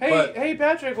yourself. Hey,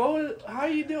 Patrick, how are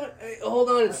you doing? Hey, hold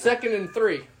on, it's 2nd and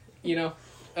 3.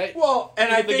 Well,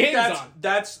 and I think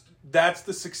that's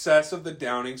the success of the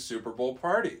Downing Super Bowl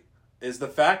party, is the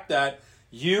fact that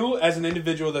you, as an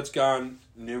individual that's gone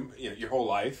your whole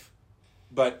life,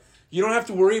 but you don't have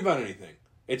to worry about anything.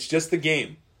 It's just the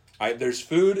game. There's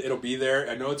food. It'll be there.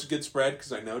 I know it's a good spread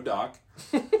because I know Doc.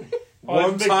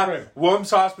 Wum's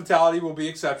hospitality will be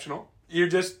exceptional. You're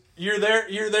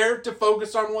there to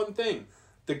focus on one thing,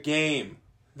 the game.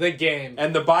 the game.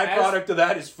 And the byproduct of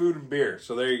that is food and beer.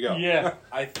 So there you go. Yeah.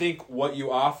 I think what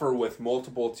you offer with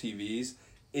multiple TVs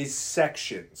is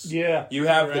sections. Yeah. You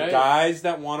have the guys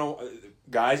that want to,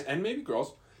 guys and maybe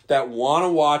girls, that want to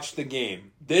watch the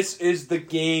game. This is the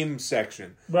game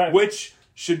section, Right. which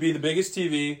should be the biggest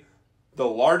TV, the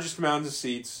largest amounts of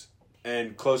seats,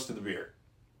 and close to the beer.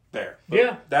 There.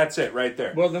 Yeah. That's it right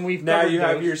there. Well, then we've now covered you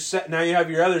have those. your now you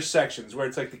have your other sections where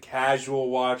it's like the casual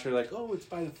watcher, like, oh, it's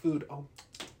by the food.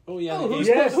 Oh yeah. Oh, who's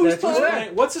yes, who's that's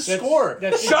playing? What's the score?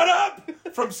 Shut up!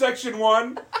 From section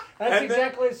 1. That's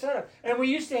exactly the setup. And we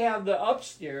used to have the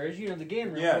upstairs, the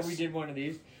game room, where we did one of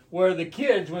these, where the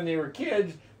kids, when they were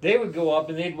kids, they would go up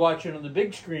and they'd watch it on the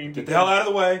big screen. Get the hell out of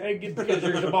the way. Because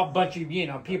there's a bunch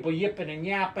of, people yipping and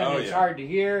yapping. Oh, it's hard to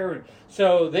hear.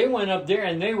 So they went up there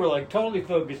and they were like totally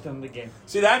focused on the game.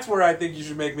 See, that's where I think you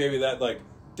should make maybe that like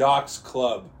Doc's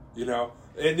Club,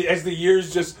 And as the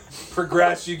years just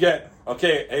progress, you get,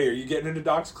 okay, hey, are you getting into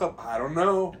Doc's Club? I don't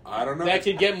know. That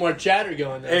could get more chatter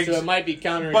going there, so it might be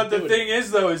counterintuitive. But the thing is,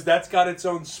 though, is that's got its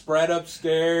own spread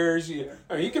upstairs. You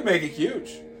can make it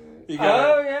huge. You could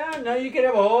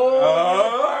have a whole...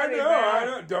 I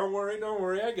know. Don't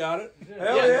worry, I got it.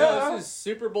 Hell yeah. No, this is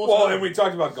Super Bowl. Well, and we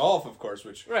talked about golf, of course,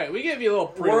 which... Right, we gave you a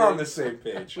little... We're on the same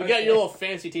page. We got your little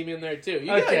fancy team in there, too. You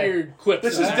got your quips.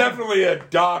 This is definitely a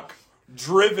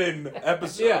Doc-driven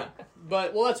episode. Yeah.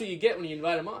 But, that's what you get when you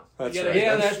invite them on. That's right.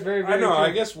 Yeah, that's very, very I know, true.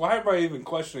 I guess, why am I even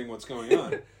questioning what's going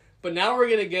on? But now we're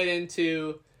going to get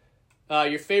into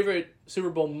your favorite Super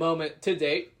Bowl moment to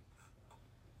date,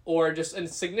 or just a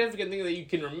significant thing that you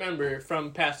can remember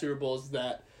from past Super Bowls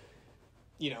that,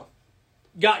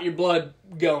 got your blood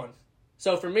going.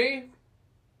 So for me,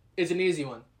 it's an easy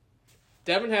one.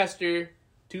 Devin Hester,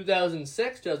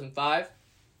 2006, 2005,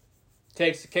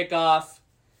 takes the kickoff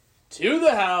to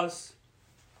the house.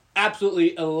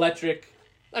 Absolutely electric.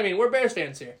 I mean, we're Bears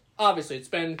fans here. Obviously, it's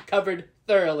been covered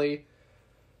thoroughly.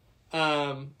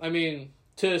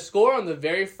 To score on the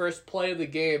very first play of the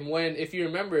game, when, if you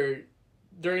remember,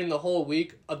 during the whole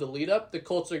week of the lead-up, the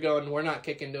Colts are going, we're not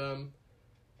kicking to him.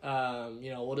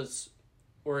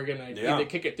 We're going to either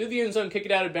kick it through the end zone, kick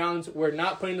it out of bounds. We're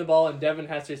not putting the ball in Devin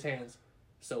Hester's hands.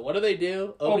 So what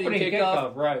do? Opening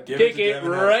kickoff, right. Kick it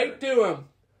right to him.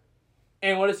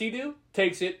 And what does he do?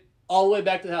 Takes it all the way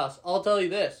back to the house. I'll tell you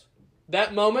this.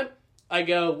 That moment, I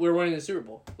go, we're winning the Super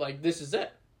Bowl. Like, this is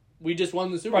it. We just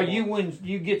won the Super Bowl.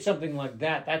 You get something like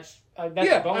that. That's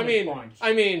bonus points.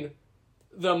 I mean,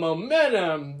 the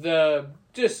momentum, the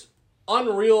just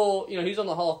unreal, he's on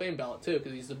the Hall of Fame ballot too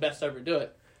because he's the best to ever do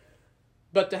it.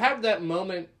 But to have that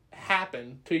moment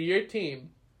happen to your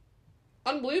team,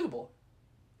 unbelievable.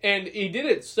 And he did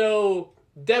it so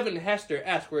Devin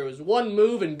Hester-esque, where it was one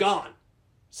move and gone.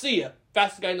 See ya.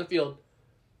 Fastest guy in the field.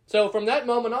 So from that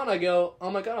moment on, I go, oh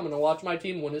my God, I'm going to watch my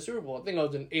team win the Super Bowl. I think I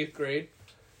was in 8th grade.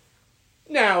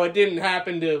 Now, it didn't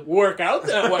happen to work out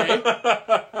that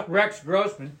way. Rex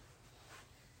Grossman.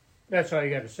 That's all you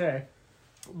got to say.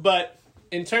 But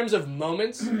in terms of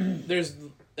moments,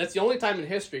 that's the only time in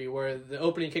history where the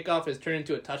opening kickoff has turned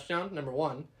into a touchdown, number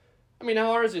one. I mean, how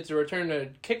hard is it to return a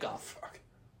kickoff?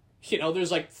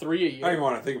 There's like 3 a year. I don't even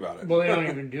want to think about it. Well, they don't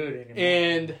even do it anymore.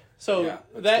 And so that's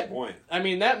that the point. I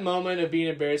mean, that moment of being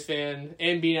a Bears fan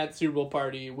and being at the Super Bowl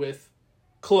party with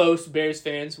close Bears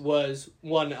fans was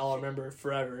one I'll remember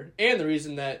forever. And the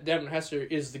reason that Devin Hester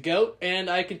is the GOAT,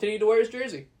 and I continue to wear his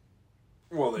jersey.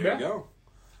 Well, there you go.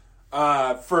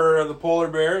 For the polar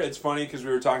bear, it's funny because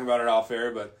we were talking about it off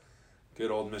air, but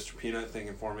good old Mr. Peanut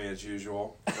thinking for me as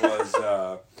usual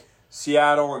was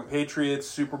Seattle and Patriots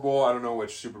Super Bowl. I don't know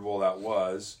which Super Bowl that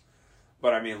was,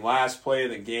 but I mean, last play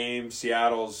of the game,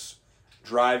 Seattle's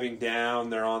driving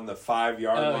down. They're on the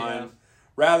 5-yard line. Yeah.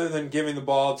 Rather than giving the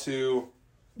ball to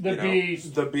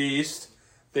the beast,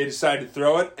 they decide to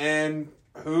throw it, and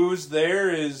who's there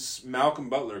is Malcolm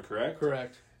Butler, correct?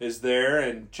 Correct. Is there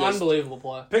and just unbelievable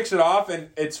play. Picks it off, and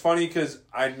it's funny because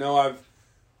I know I've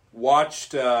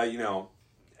watched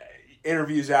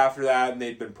interviews after that, and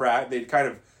they'd kind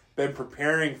of been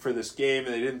preparing for this game,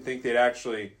 and they didn't think they'd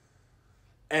actually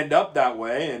end up that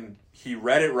way, and he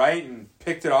read it right and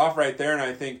picked it off right there, and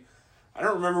I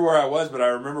don't remember where I was, but I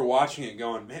remember watching it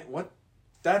going, man, what?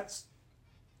 That's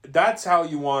how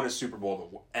you want a Super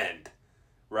Bowl to end,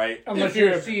 right? Unless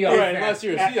you're a Seahawks fan. Unless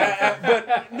you're a Seahawks fan.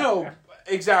 But no,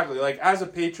 exactly. Like, as a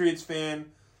Patriots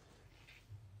fan,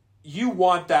 you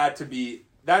want that to be,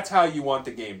 that's how you want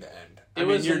the game to end. It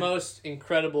was the most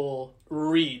incredible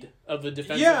read of the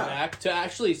defensive back to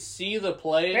actually see the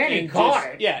play and he caught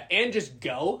it. Yeah, and just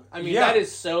go. I mean, that is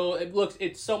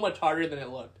it's so much harder than it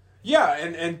looked. Yeah,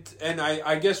 and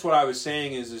I guess what I was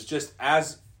saying is just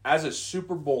as as a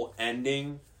Super Bowl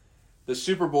ending, the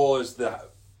Super Bowl is the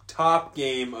top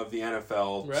game of the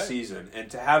NFL season, and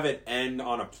to have it end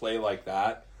on a play like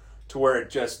that, to where it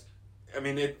just, I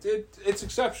mean, it's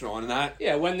exceptional in that.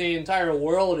 Yeah, when the entire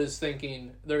world is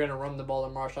thinking they're going to run the ball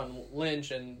to Marshawn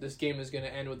Lynch and this game is going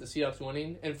to end with the Seahawks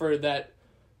winning, and for that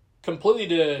completely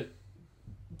to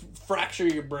fracture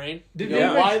your brain. Did they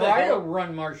even try to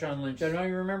run Marshawn Lynch? I don't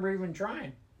even remember even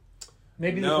trying.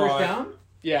 Maybe the first down?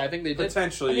 Yeah, I think they did.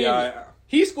 Potentially,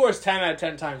 He scores 10 out of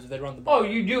 10 times if they run the ball. Oh,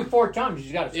 you do 4 times.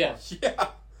 He's got to score. Yeah.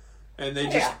 And they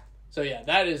just... So, yeah,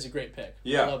 that is a great pick.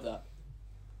 Yeah. I love that.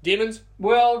 Demons?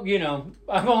 Well,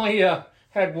 I've only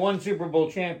had one Super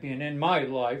Bowl champion in my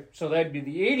life, so that'd be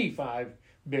the 85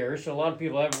 Bears. So a lot of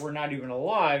people were not even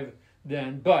alive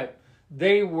then, but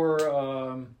they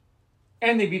were...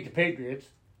 and they beat the Patriots.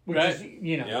 Which is,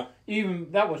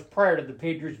 even that was prior to the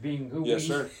Patriots being who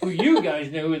you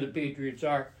guys know who the Patriots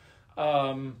are.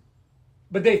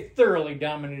 But they thoroughly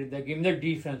dominated that game. Their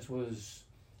defense was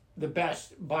the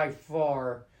best by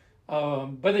far.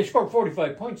 But they scored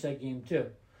 45 points that game, too.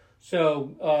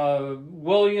 So,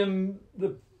 William,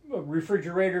 the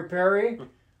refrigerator Perry,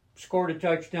 scored a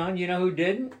touchdown. You know who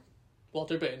didn't?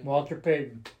 Walter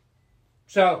Payton.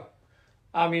 So,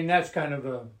 I mean, that's kind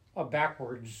of a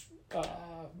backwards...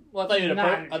 well, I thought you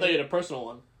had a personal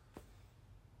one.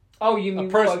 Oh, you mean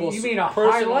a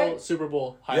highlight? Super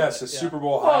Bowl highlight. Yes, a Super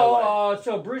Bowl highlight.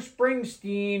 So Bruce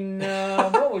Springsteen,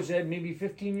 what was that, maybe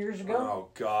 15 years ago? Oh,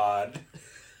 God.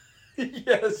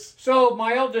 Yes. So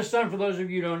my eldest son, for those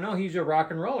of you who don't know, he's a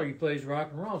rock and roller. He plays rock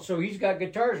and roll. So he's got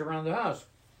guitars around the house.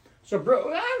 So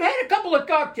I've had a couple of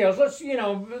cocktails.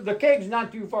 The kegg's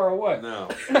not too far away. No.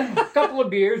 A couple of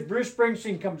beers. Bruce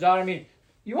Springsteen comes out. I mean,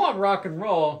 you want rock and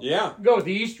roll, go with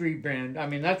the E Street Band. I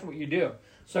mean, that's what you do.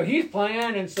 So he's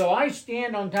playing, and so I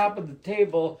stand on top of the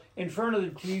table in front of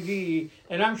the TV,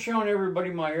 and I'm showing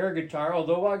everybody my air guitar,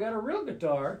 although I got a real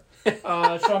guitar.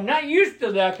 So I'm not used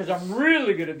to that because I'm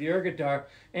really good at the air guitar.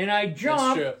 And I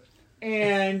jump,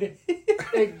 and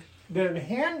the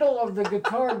handle of the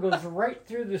guitar goes right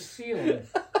through the ceiling.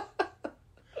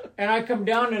 And I come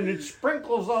down, and it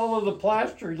sprinkles all of the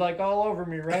plaster, like all over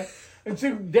me, right? And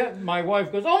so my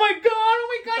wife goes, oh my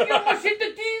God, you almost hit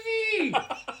the TV.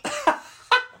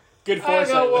 Good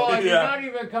foresight. I go, well, I did not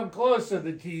even come close to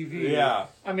the TV. Yeah.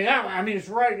 I mean, it's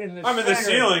right in the I'm in the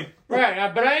ceiling.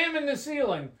 Right, but I am in the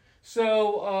ceiling.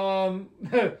 So,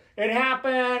 it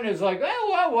happened. It's like,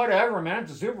 well, whatever, man.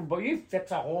 It's a Super Bowl. You fix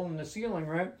a hole in the ceiling,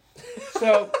 right?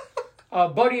 So, a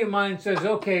buddy of mine says,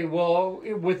 okay, well,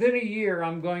 within a year,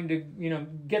 I'm going to,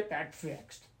 get that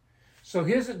fixed. So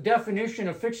his definition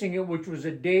of fixing it, which was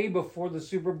a day before the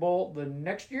Super Bowl the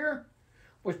next year,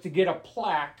 was to get a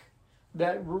plaque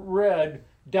that read,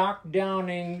 Doc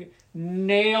Downing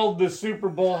nailed the Super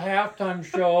Bowl halftime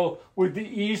show with the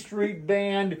E Street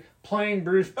Band playing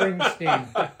Bruce Springsteen.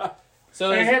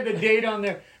 So it had the date on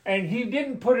there. And he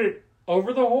didn't put it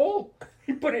over the hole.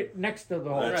 He put it next to the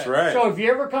hole. That's right. So if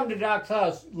you ever come to Doc's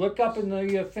house, look up in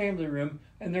the family room,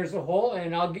 and there's a hole,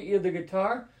 and I'll get you the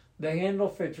guitar. The handle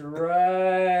fits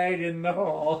right in the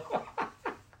hole.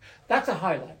 That's a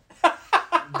highlight.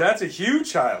 That's a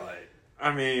huge highlight.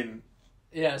 I mean,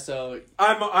 yeah. So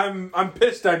I'm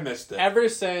pissed I missed it. Ever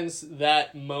since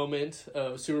that moment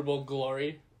of Super Bowl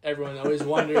glory, everyone always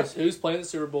wonders who's playing the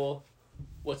Super Bowl,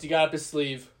 what's he got up his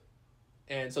sleeve,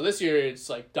 and so this year it's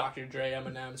like Dr. Dre,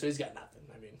 Eminem, so he's got nothing.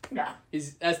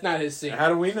 That's not his scene. How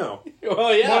do we know?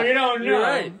 Well, yeah. Well, you don't know. You're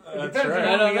right. It depends on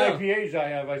how many IPAs I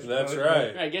have, I suppose. That's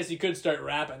right. I guess you could start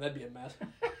rapping. That'd be a mess.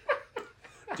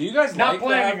 Do you guys not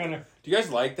planning on it? Do you guys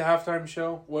like the halftime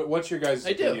show? What's your guys'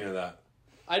 opinion of that?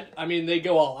 I mean, they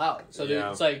go all out. So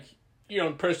it's like,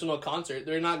 personal concert.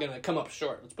 They're not going to come up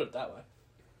short. Let's put it that way.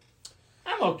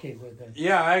 I'm okay with it.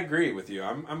 Yeah, I agree with you.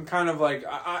 I'm kind of like,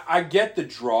 I get the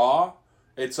draw.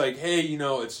 It's like, hey,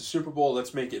 it's the Super Bowl.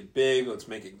 Let's make it big. Let's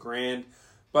make it grand.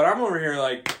 But I'm over here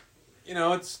like,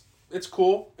 it's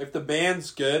cool. If the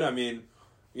band's good, I mean,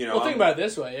 Well, think about it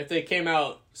this way. If they came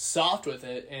out soft with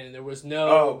it and there was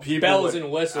no bells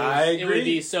and whistles, it would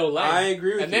be so lame. I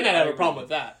agree with you. And then I'd have a problem with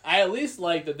that. I at least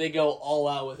like that they go all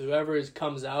out with whoever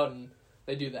comes out and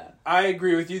they do that. I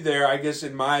agree with you there. I guess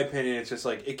in my opinion, it's just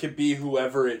like, it could be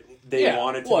whoever they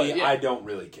want it to be. Yeah. I don't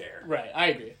really care. Right, I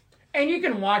agree. And you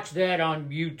can watch that on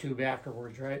YouTube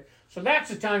afterwards, right? So that's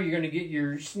the time you're going to get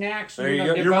your snacks. There you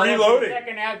go. You're reloading.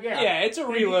 Second half, yeah, it's a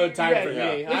reload time for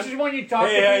me. This is when you talk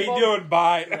to people. Hey, how you doing?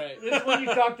 Bye. Right. This is when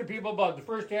you talk to people about the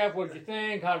first half. What did you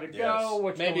think? How did it go?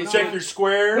 What's maybe going on? Check your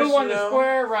squares. Who won the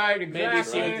square? Right, exactly. Maybe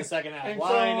see what the second half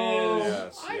line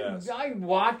is. I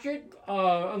watch it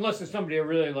unless it's somebody I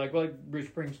really like Bruce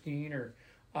Springsteen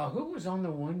Who was on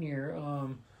the one year?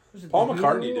 Was it Paul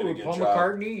McCartney did a good Paul job. Paul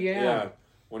McCartney, yeah.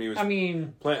 When he was.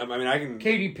 playing. I can.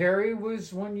 Katy Perry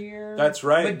was one year. That's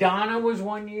right. Madonna was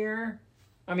one year.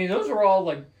 I mean, those are all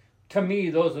like, to me,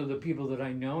 those are the people that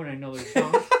I know, and I know their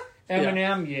songs. Eminem, I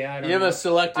don't know. You have a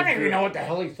selective. I don't even know what the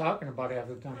hell he's talking about half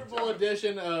the time. Super Bowl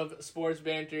edition of Sports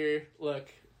Banter. Look,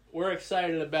 we're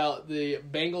excited about the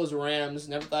Bengals-Rams.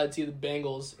 Never thought I'd see the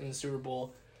Bengals in the Super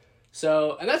Bowl.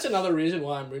 So, and that's another reason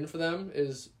why I'm rooting for them,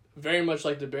 is very much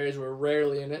like the Bears were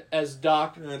rarely in it. As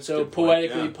Doc so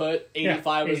poetically put,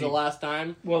 85 was the last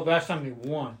time. Well, last time they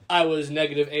won. I was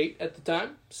 -8 at the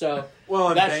time. So,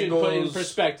 well, that should put in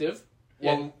perspective.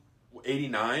 Well,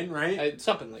 89, right?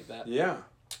 Something like that. Yeah.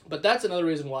 But that's another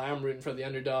reason why I'm rooting for the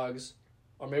underdogs.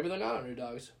 Or maybe they're not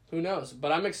underdogs. Who knows?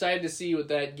 But I'm excited to see what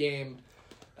that game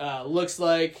looks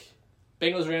like.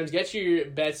 Bengals-Rams, get your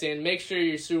bets in. Make sure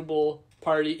your Super Bowl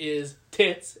party is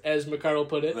tits, as McCardle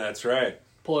put it. That's right.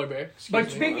 Polar bear. But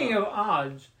speaking of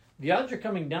odds, the odds are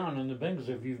coming down on the Bengals,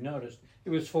 if you've noticed. It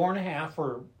was 4.5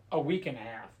 for a week and a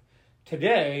half.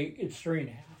 Today, it's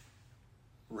 3.5.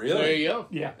 Really? There you go.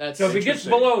 Yeah. That's so if it gets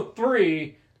below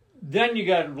 3, then you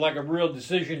got like a real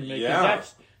decision to make. Yeah.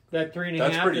 That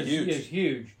 3.5 is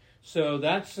huge. So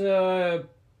that's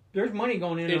there's money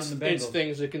going in on the Bengals. It's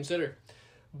things to consider.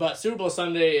 But Super Bowl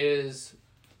Sunday is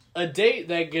a date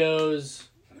that goes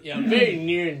very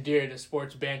near and dear to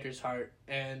Sports Banter's heart.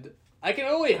 And I can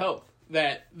only hope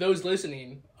that those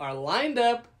listening are lined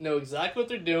up, know exactly what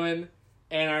they're doing,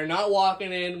 and are not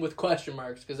walking in with question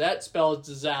marks, because that spells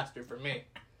disaster for me.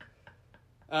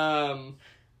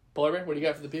 Polar Bear, what do you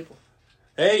got for the people?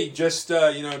 Hey, just,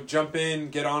 jump in,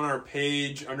 get on our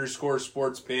page,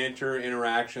 _sports banter.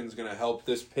 Interaction's going to help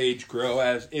this page grow,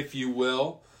 as if you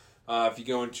will. If you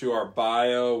go into our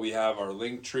bio, we have our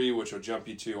link tree, which will jump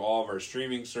you to all of our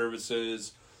streaming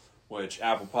services, which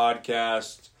Apple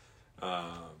Podcasts,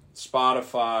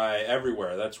 Spotify,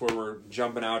 everywhere. That's where we're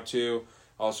jumping out to.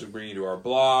 Also bring you to our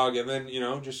blog, and then,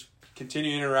 just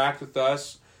continue to interact with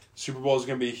us. Super Bowl is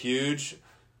going to be huge.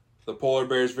 The Polar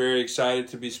Bear is very excited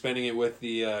to be spending it with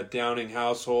the Downing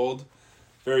household.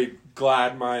 Very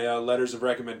glad my letters of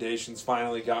recommendations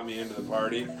finally got me into the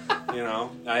party.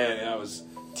 I was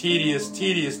tedious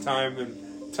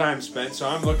time spent, so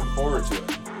I'm looking forward to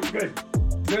it.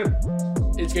 Good.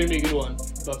 It's going to be a good one.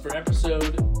 But for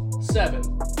episode 7,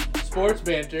 Sports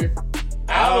Banter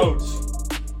out.